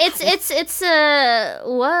even know.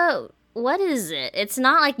 What is it? It's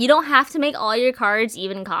not like you don't have to make all your cards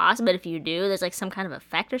even cost, but if you do, there's like some kind of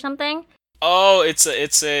effect or something. Oh, it's a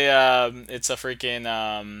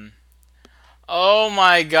freaking oh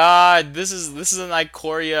my god, this is an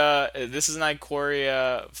Ikoria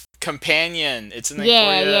companion. It's an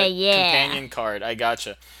Ikoria companion card. I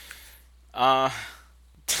gotcha.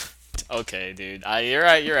 Okay, dude. You're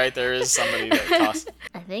right. There is somebody that costs.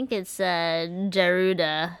 I think it's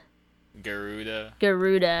Garuda. Garuda.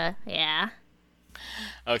 Garuda, yeah.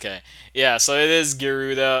 Okay. Yeah, so it is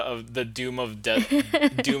Garuda of the Doom of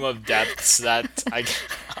Depths that I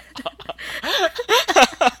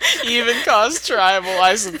even cost tribal,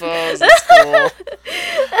 I suppose. It's cool.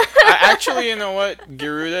 Actually, you know what?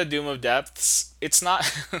 Garuda Doom of Depths. It's not.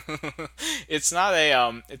 it's not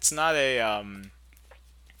a. It's not a.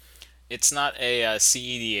 It's not a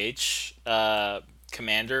CEDH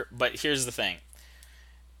commander. But here's the thing.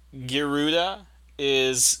 Garuda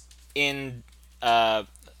is in uh,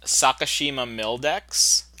 Sakashima Mill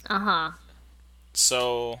decks. Uh-huh.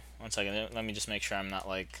 So one second. Let me just make sure I'm not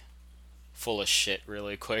like full of shit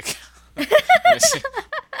really quick. Let me see.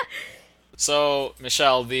 So,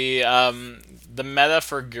 Michelle, the meta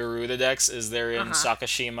for Garuda decks is they're in Uh-huh.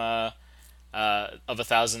 Sakashima of a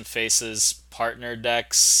Thousand Faces partner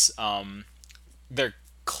decks. They're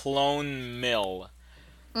clone mill.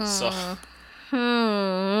 So,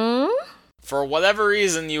 Hmm. for whatever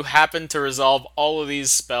reason, you happen to resolve all of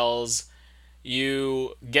these spells.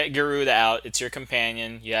 You get Garuda out. It's your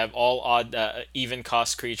companion. You have all odd, even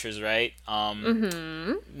cost creatures, right?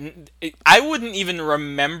 Mm-hmm. I wouldn't even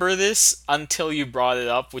remember this until you brought it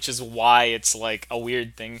up, which is why it's like a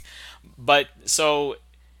weird thing. But so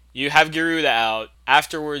you have Garuda out.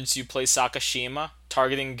 Afterwards, you play Sakashima,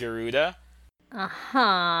 targeting Garuda.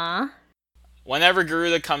 Uh-huh. Whenever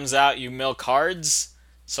Garuda comes out, you mill cards.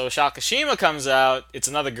 So Sakashima comes out, it's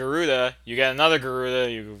another Garuda. You get another Garuda.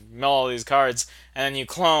 You mill all these cards, and then you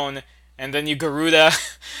clone, and then you Garuda.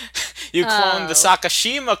 You clone the Oh.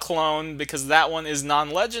 Sakashima clone because that one is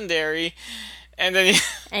non-legendary, and then you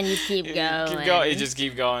And you keep you keep going. You going. just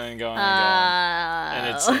keep going and going and going,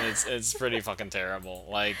 and Oh. it's pretty fucking terrible.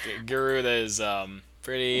 Like Garuda is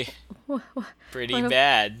pretty What pretty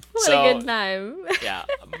bad. a So good time. yeah.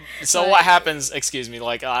 So But what happens? Excuse me.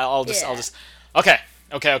 Like I'll yeah. just. Okay.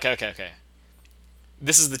 Okay.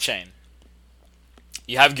 This is the chain.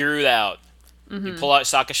 You have Garuda out. You Mm-hmm. pull out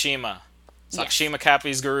Sakashima. Yes. Sakashima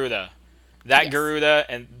copies Garuda. That Yes. Garuda,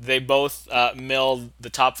 and they both mill the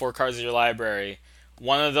top four cards of your library.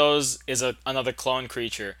 One of those is another clone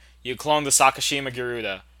creature. You clone the Sakashima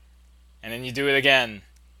Garuda, and then you do it again,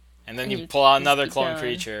 and then And you you pull out just another keep clone going.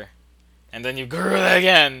 creature, and then you Garuda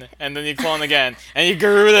again, and then you clone again, and you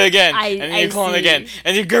Garuda again, and then you I clone again, see.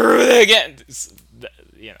 and you Garuda again. It's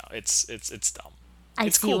dumb. I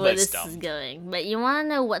It's see cool, but where it's this is dumb. going. But you wanna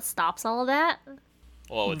know what stops all of that?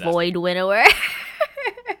 What would that be? Void Winnower.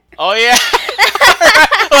 Oh yeah.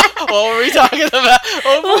 What were we talking about?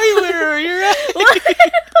 Oh boy, you're right.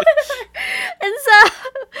 And so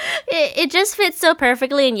it just fits so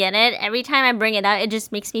perfectly in Yennet. Every time I bring it out, it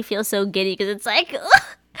just makes me feel so giddy because it's like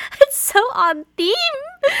it's so on theme.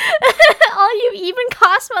 All you even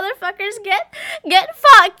cost motherfuckers get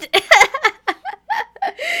fucked.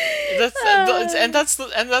 That's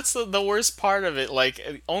the worst part of it.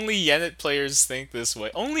 Like only Yennet players think this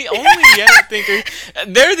way. Only Yennet thinkers.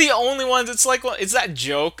 They're the only ones. It's like it's that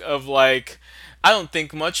joke of like I don't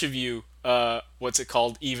think much of you. What's it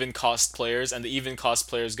called? Even cost players, and the even cost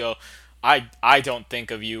players go. I don't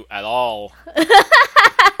think of you at all.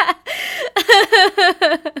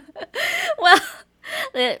 Well,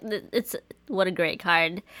 it's what a great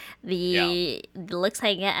card. Yeah. The looks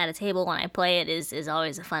I get at a table when I play it is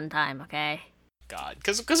always a fun time. Okay. God,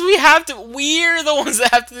 because we have to. We're the ones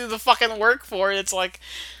that have to do the fucking work for it. It's like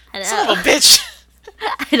I son of know. a bitch.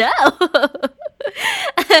 I know.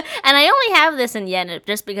 And I only have this in Yen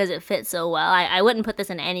just because it fits so well. I wouldn't put this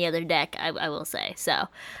in any other deck. I will say so.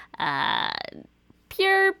 Uh,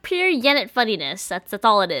 pure Yennet funniness. That's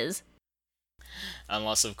all it is.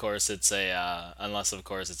 Unless of course it's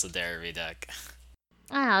a Dairy deck.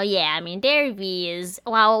 Oh yeah, I mean Dairy V is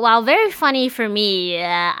while very funny for me.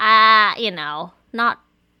 Not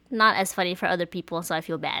as funny for other people, so I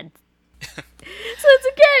feel bad. So it's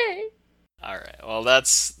okay. All right. Well,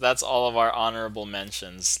 that's all of our honorable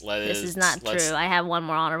mentions. This is not Let's. true. I have one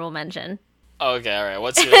more honorable mention. Okay. All right.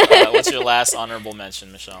 What's your last honorable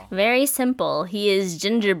mention, Michelle? Very simple. He is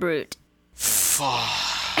Ginger Brute.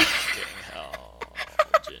 Fucking hell.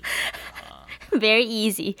 Ginger. Very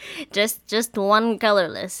easy. Just one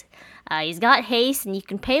colorless. He's got haste, and you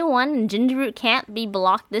can pay one, and Gingerroot can't be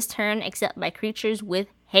blocked this turn except by creatures with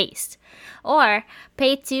haste. Or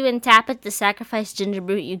pay 2 and tap it to sacrifice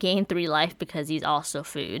Gingerroot. You gain 3 life because he's also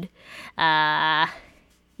food.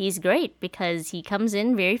 He's great because he comes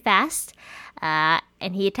in very fast, and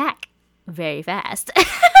he attack very fast.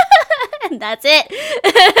 And that's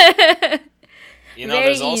it. You know, Very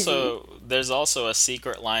there's also a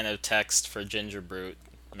secret line of text for Ginger Brute,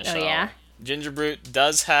 Oh Michelle. yeah. Ginger Brute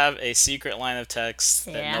does have a secret line of text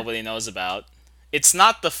that Yeah. nobody knows about. It's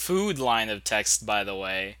not the food line of text, by the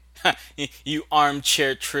way. You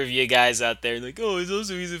armchair trivia guys out there, like, oh, it's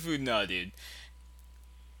also easy food. No, dude.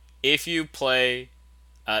 If you play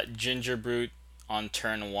Ginger Brute on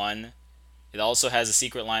turn one, it also has a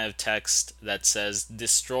secret line of text that says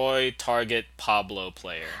 "Destroy target Pablo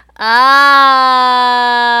player."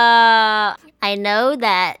 I know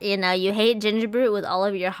that, you hate Ginger Brute with all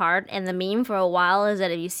of your heart, and the meme for a while is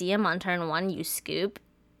that if you see him on turn one, you scoop.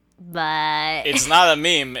 But It's not a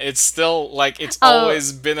meme. It's still like it's Oh.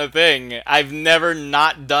 always been a thing. I've never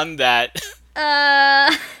not done that.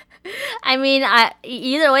 uh I mean,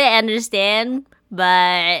 either way I understand,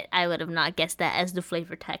 but I would have not guessed that as the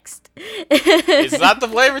flavor text. It's not the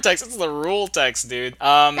flavor text. It's the rule text, dude.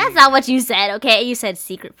 That's not what you said, okay? You said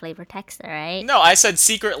secret flavor text, alright? No, I said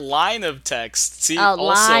secret line of text. See, Oh,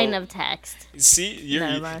 also, line of text. See,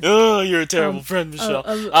 Never mind. you're a terrible friend, Michelle.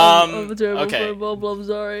 I'm a terrible okay. friend, blah, blah, I'm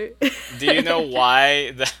sorry. Do you know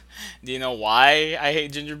why Do you know why I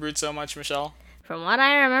hate Ginger Brute so much, Michelle? From what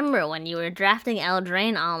I remember, when you were drafting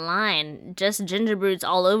Eldraine online, just Ginger Brutes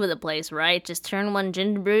all over the place, right? Just turn one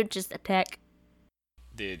Ginger Brute, just attack.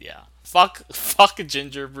 Dude, yeah. Fuck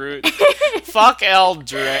Ginger Brute. Fuck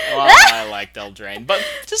Eldraine. Well, I liked Eldraine, but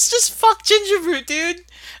just fuck Ginger Brute, dude.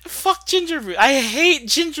 Fuck Ginger Brute. I hate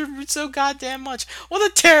Ginger Brute so goddamn much. What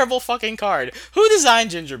a terrible fucking card. Who designed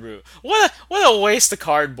Ginger Brute? What a waste of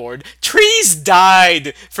cardboard. Trees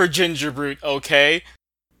died for Ginger Brute, okay?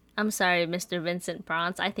 I'm sorry, Mr. Vincent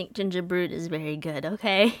Prance. I think Ginger Brute is very good,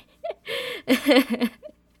 okay? Okay.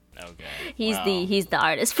 He's well, the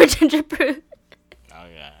artist for Ginger Brute.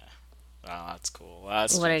 Okay. Well, that's cool.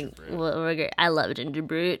 That's What Ginger Brute. I love Ginger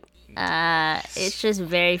Brute. It's just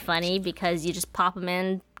very funny because you just pop him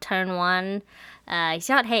in turn one. He's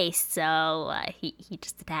got haste, so he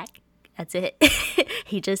just attack. That's it.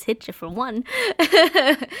 He just hit you for one.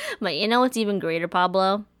 But you know what's even greater,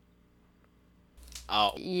 Pablo?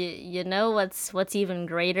 Oh. You know what's even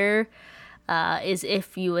greater is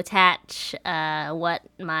if you attach what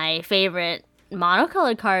my favorite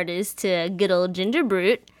monocolored card is to good old Ginger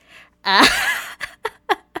Brute.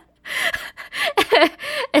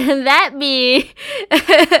 And that be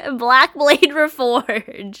Black Blade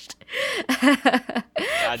Reforged.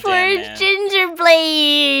 For man. Ginger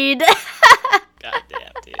Blade.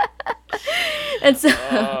 Goddamn, dude. And so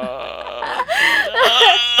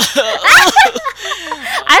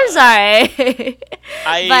I'm sorry.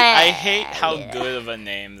 I hate how good of a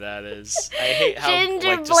name that is. I hate how Ginger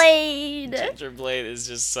like, Blade. Ginger Blade is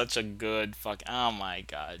just such a good fuck. Oh my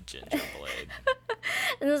god, Ginger Blade.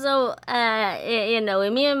 And so, we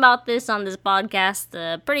meme about this on this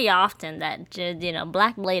podcast pretty often. That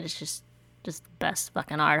Black Blade is just the best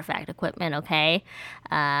fucking artifact equipment. Okay,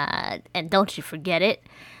 and don't you forget it.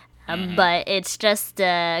 But it's just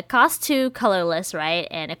cost 2 colorless, right?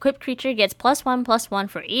 And equipped creature gets +1/+1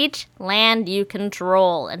 for each land you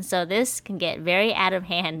control. And so this can get very out of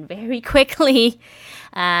hand very quickly.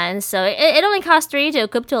 And so it only costs 3 to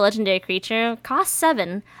equip to a legendary creature. Costs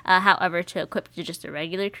 7, however, to equip to just a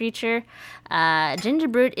regular creature. Ginger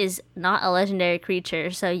Brute is not a legendary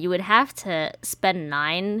creature, so you would have to spend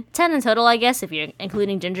 9, 10 in total, I guess, if you're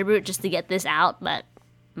including Ginger Brute, just to get this out. But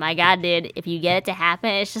my god, dude, if you get it to happen,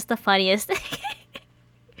 it's just the funniest thing.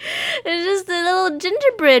 It's just a little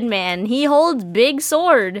gingerbread man. He holds big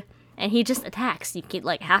sword, and he just attacks. You can,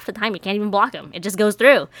 half the time, you can't even block him. It just goes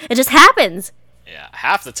through. It just happens. Yeah,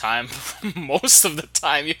 half the time. Most of the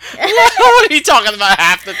time. What are you talking about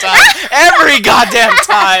half the time? Every goddamn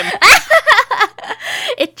time!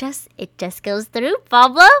 It just goes through,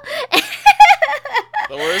 Pablo.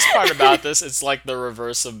 The worst part about this, it's like the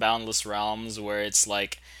reverse of Boundless Realms, where it's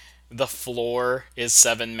like the floor is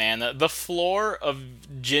 7 mana. The floor of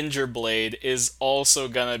Gingerblade is also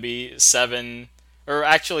gonna be 7, or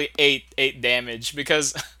actually 8 damage,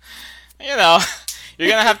 because, you're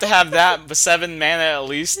gonna have to have that 7 mana at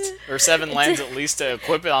least, or 7 lands at least to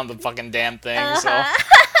equip it on the fucking damn thing, so.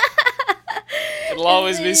 It'll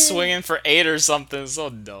always be swinging for 8 or something, so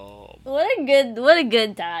dumb. What a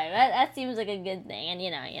good time. That seems like a good thing,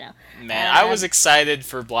 and Man, I was excited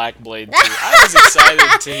for Blackblade too. I was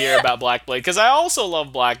excited to hear about Blackblade because I also love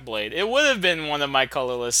Blackblade. It would have been one of my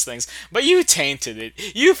colorless things, but you tainted it.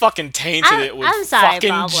 You fucking tainted it with I'm sorry, fucking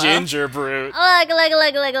Pablo. Ginger Brute.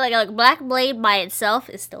 Look. Black Blade by itself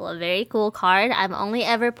is still a very cool card. I've only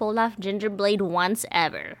ever pulled off Ginger Blade once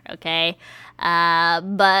ever, okay?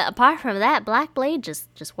 But apart from that, Black Blade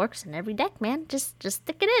just works in every deck, man. Just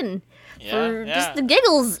stick it in. For just the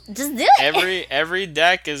giggles. Just do it. Every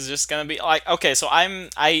deck is just gonna be like, okay, so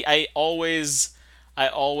I always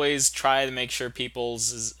try to make sure people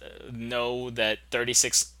know that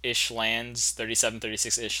 36-ish lands, 37,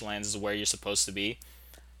 36-ish lands is where you're supposed to be.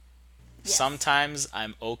 Yes. Sometimes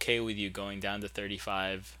I'm okay with you going down to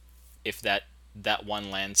 35 if that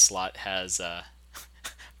one land slot has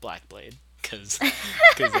Black Blade, because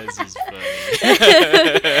that's just funny.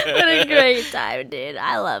 What a great time, dude.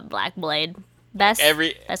 I love Black Blade. Best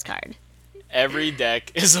best card. Every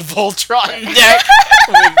deck is a Voltron deck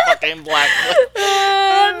with fucking Black Blade.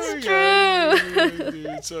 That's true.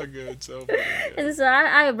 Dude, so good, so fucking good. And so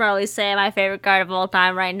I would probably say my favorite card of all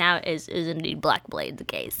time right now is indeed Black Blade the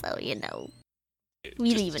case. So, you know,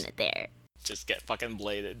 we leaving it there. Just get fucking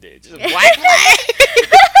bladed, dude. Just Black Blade!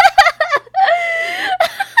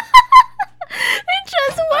 It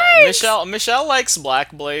just works! Michelle likes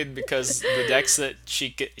Black Blade because the decks that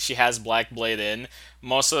she has Black Blade in,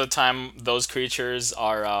 most of the time those creatures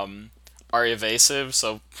are evasive,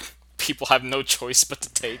 so people have no choice but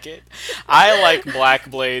to take it. I like Black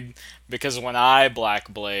Blade because when I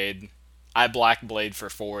Black Blade for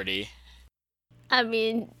 40. I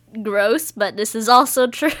mean, gross, but this is also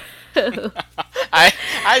true.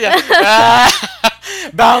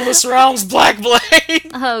 Boundless Realms Black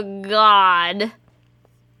Blade. Oh God.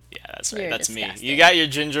 Yeah, that's right. You're That's disgusting. me. You got your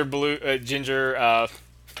ginger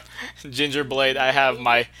blade. I have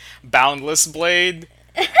my boundless blade.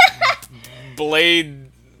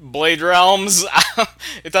 Blade Realms.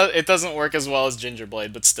 It doesn't work as well as ginger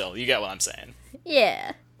blade, but still, you get what I'm saying.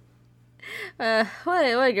 Yeah. What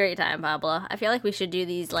a great time, Pablo. I feel like we should do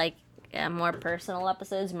these like more personal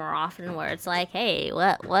episodes more often, where it's like, hey,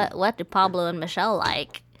 what do Pablo and Michelle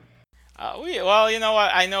like? Well, you know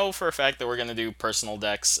what? I know for a fact that we're gonna do personal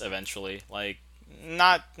decks eventually. Like,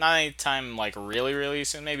 not anytime like really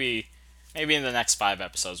soon. Maybe in the next 5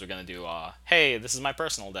 episodes we're gonna do hey, this is my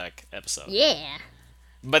personal deck episode. Yeah.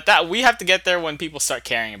 But that we have to get there when people start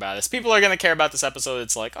caring about us. People are gonna care about this episode.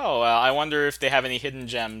 It's like, oh, I wonder if they have any hidden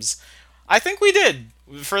gems. I think we did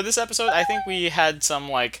for this episode. I think we had some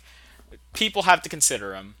like people have to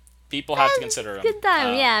consider them. People have to consider them. Good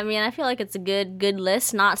time, yeah. I mean, I feel like it's a good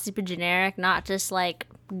list, not super generic, not just like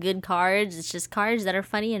good cards. It's just cards that are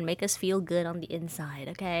funny and make us feel good on the inside,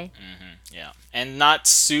 okay? Yeah, and not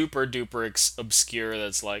super duper obscure.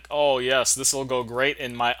 That's like, oh yes, this will go great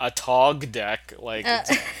in my Atog deck. Like,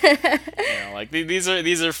 like these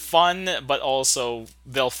are fun, but also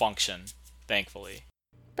they'll function. Thankfully.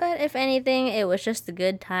 But if anything, it was just a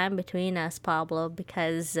good time between us, Pablo,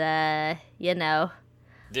 because you know.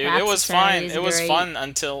 Dude, it was fine. It was fun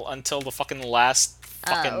until the fucking last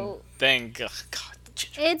fucking thing. Ugh, God,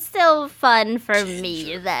 ginger. It's still fun for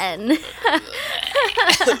me then.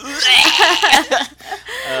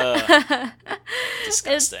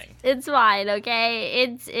 Disgusting. It's fine,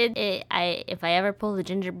 okay? If I ever pull the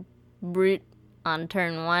Ginger Brute on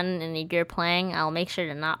turn 1 and you're playing, I'll make sure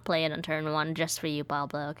to not play it on turn 1 just for you,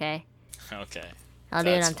 Pablo, okay? Okay. I'll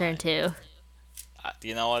do it on turn 2.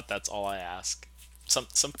 You know what? That's all I ask.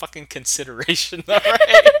 Some fucking consideration,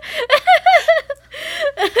 alright?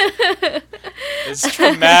 It's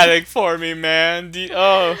traumatic for me, man.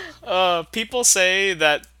 People say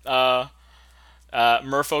that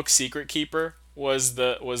Merfolk Secret Keeper was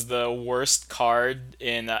the worst card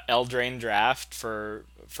in Eldraine Draft for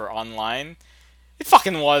online. It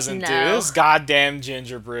fucking wasn't, dude. This goddamn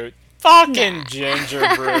Ginger Brute. Fucking Ginger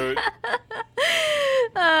Brute.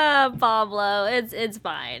 Pablo, it's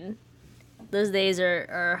fine. Those days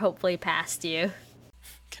are hopefully past you.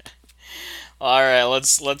 Okay. All right,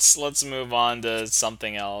 let's move on to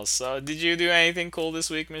something else. Did you do anything cool this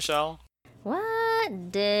week, Michelle?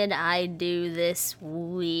 What did I do this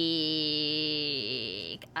week?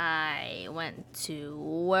 I went to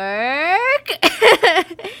work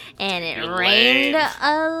and it rained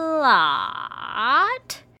a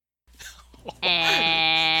lot.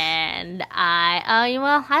 And I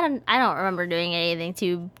don't remember doing anything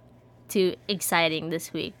too exciting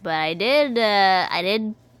this week, but I did.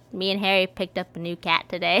 Me and Harry picked up a new cat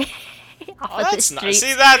today. That's nice.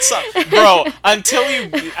 See, that's bro.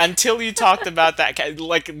 Until you talked about that cat,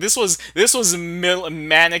 like this was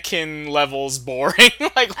mannequin levels boring.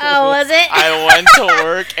 Like, oh, was it? I went to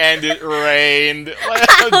work and it rained. Like,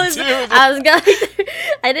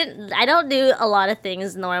 I don't do a lot of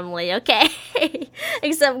things normally, okay?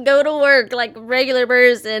 Except go to work like a regular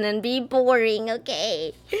person and be boring,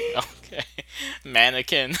 okay? Okay.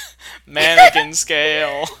 Mannequin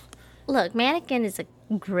scale. Look, Mannequin is a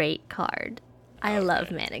great card. I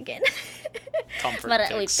love Mannequin.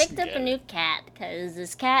 But we picked up a new cat because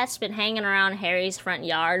this cat's been hanging around Harry's front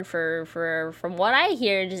yard for from what I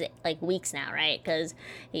hear, just like weeks now, right? Because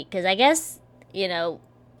I guess, you know,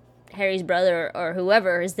 Harry's brother or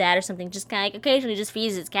whoever, his dad or something, just kind of like occasionally just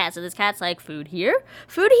feeds his cat. So this cat's like, food here,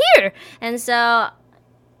 and so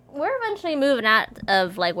we're eventually moving out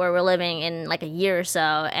of like where we're living in like a year or so,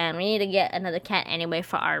 and we need to get another cat anyway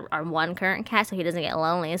for our one current cat so he doesn't get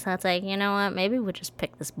lonely. So it's like, you know what, maybe we'll just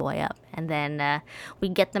pick this boy up and then we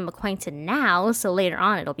get them acquainted now, so later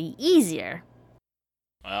on it'll be easier.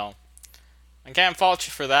 Well, I can't fault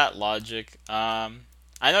you for that logic. I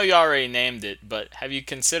know you already named it, but have you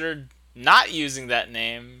considered not using that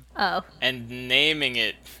name Oh. and naming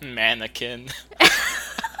it Mannequin?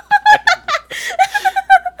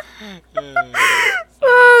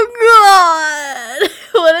 Oh God!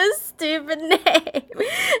 What a stupid name.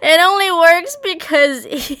 It only works because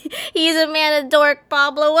he's a man of dork,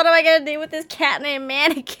 Pablo. What am I gonna do with this cat named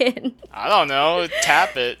Mannequin? I don't know.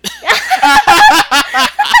 Tap it.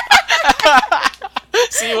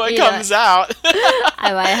 See what comes out.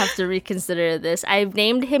 I might have to reconsider this. I've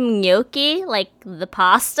named him Gnocchi, like the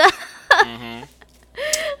pasta. I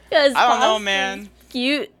don't know, man.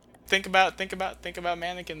 Cute. Think about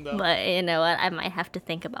Mannequin though. But you know what? I might have to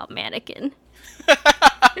think about Mannequin.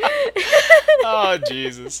 Oh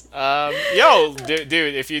Jesus.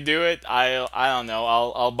 Dude, if you do it, I don't know.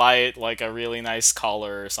 I'll buy it like a really nice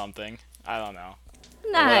collar or something. I don't know.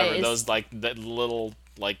 Nice. Whatever, those like the little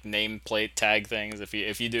like nameplate tag things.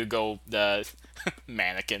 If you do go the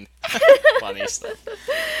Mannequin, funny stuff.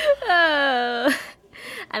 Oh.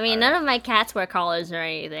 I mean, none of my cats wear collars or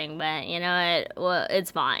anything, but you know what? Well, it's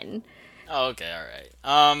fine. Oh, okay, all right.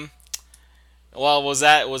 Well, was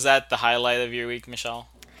that the highlight of your week, Michelle?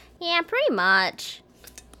 Yeah, pretty much.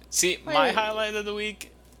 See, my highlight of the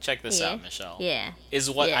week. Check this out, Michelle. Yeah. Is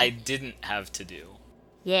what I didn't have to do.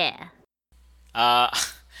 Yeah.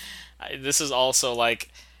 This is also like,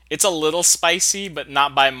 it's a little spicy, but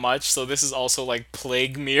not by much. So this is also like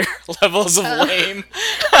Plague Mirror levels of lame.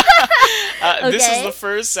 This is the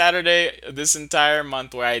first Saturday this entire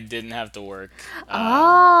month where I didn't have to work.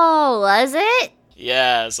 Oh, was it?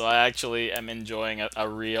 Yeah, so I actually am enjoying a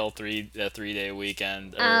real 3-day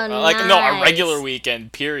weekend. Nice. A regular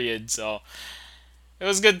weekend, period. So it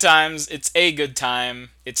was good times. It's a good time.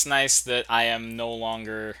 It's nice that I am no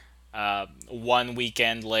longer one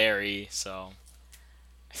weekend Larry, so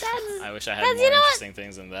I wish I had more interesting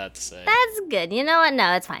things than that to say. That's good. You know what?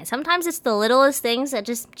 No, it's fine. Sometimes it's the littlest things that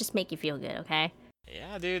just make you feel good, okay?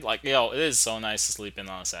 Yeah, dude. Like, it is so nice to sleep in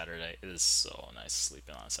on a Saturday. It is so nice to sleep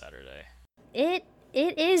in on a Saturday. It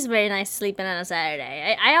is very nice sleeping on a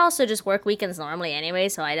Saturday. I also just work weekends normally anyway,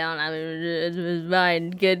 so I don't. I mean, it's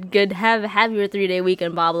fine. Good. Have your 3-day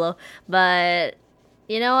weekend, Pablo. But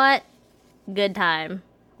you know what? Good time.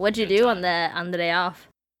 What'd you do on the day off?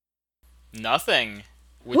 Nothing,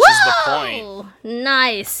 which is the point.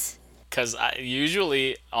 Nice. Because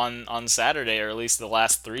usually on Saturday, or at least the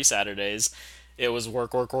last 3 Saturdays, it was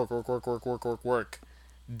work.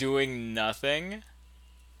 Doing nothing.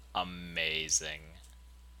 Amazing.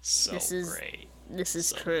 So great. This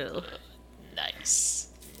is true. Nice.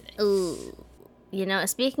 Ooh. You know,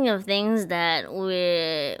 speaking of things that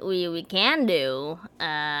we can do,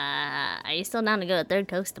 are you still down to go to Third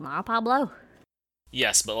Coast tomorrow, Pablo?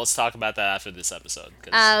 Yes, but let's talk about that after this episode.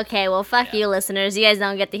 Okay, well, fuck you, listeners. You guys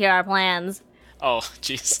don't get to hear our plans. Oh,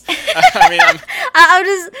 jeez. I mean, I'm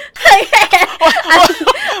just...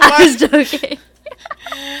 I was joking.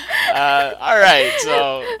 Alright,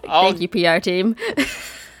 so... Thank you, PR team.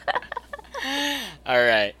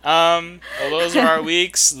 Alright, well, those are our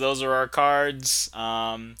weeks. Those are our cards.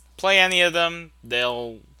 Play any of them.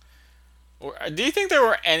 Do you think there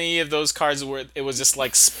were any of those cards where it was just,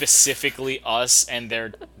 like, specifically us and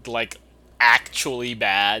they're, like, actually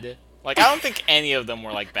bad? Like, I don't think any of them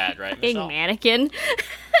were, like, bad, right, Michelle? Mannequin.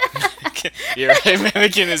 You're right,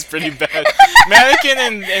 Mannequin is pretty bad. Mannequin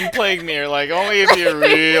and Plague Mirror, like, only if you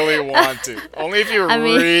really want to. Only if you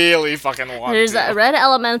really fucking want to. There's a Red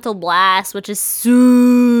Elemental Blast, which is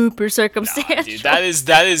super circumstantial. Nah, dude,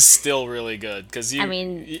 that is still really good, because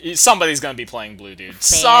somebody's gonna be playling blue, dude. Fair.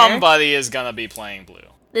 Somebody is gonna be playing blue.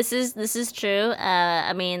 This is true.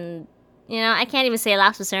 I mean, you know, I can't even say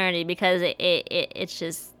Lapse of Serenity because it's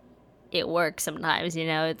just... It works sometimes, you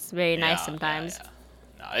know. It's very nice sometimes.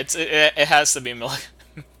 No, it has to be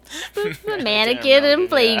Mannequin and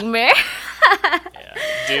Plague Mirror.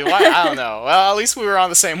 Dude, I don't know. Well, at least we were on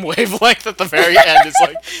the same wavelength at the very end. It's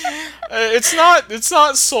like, it's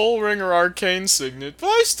not Soul Ring or Arcane Signet, but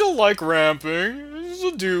I still like ramping. It's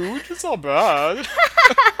a dude. It's not bad.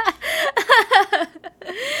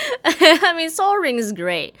 I mean, Soul Ring is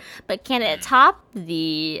great, but can it top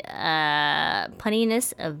the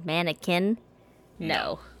punniness of Mannequin?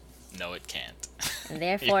 No. No, it can't. And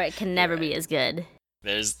therefore, it can never be as good.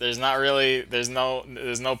 There's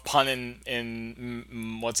no pun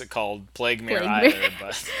in what's it called, Plague Mirror either,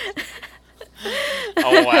 but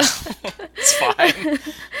Oh wow, it's fine.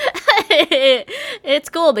 It's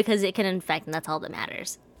cool because it can infect, and that's all that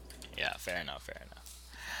matters. Yeah, fair enough. Fair enough.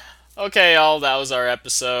 Okay, y'all, that was our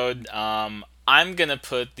episode. I'm gonna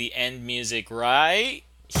put the end music right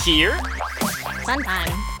here. Fun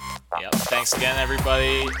time. Yep. Thanks again,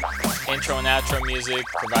 everybody. Intro and outro music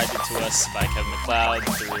provided to us by Kevin MacLeod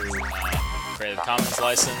through Creative Commons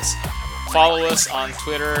license. Follow us on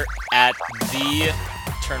Twitter at the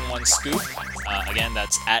Turn1Scoop. Again,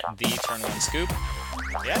 that's at the Turn1Scoop.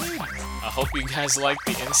 Yeah, dude. I hope you guys like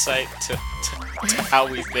the insight to how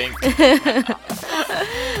we think.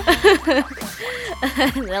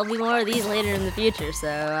 There'll be more of these later in the future,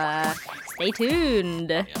 so stay tuned.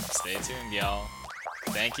 Yeah, stay tuned, y'all.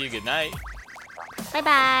 Thank you. Good night. Bye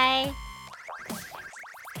bye.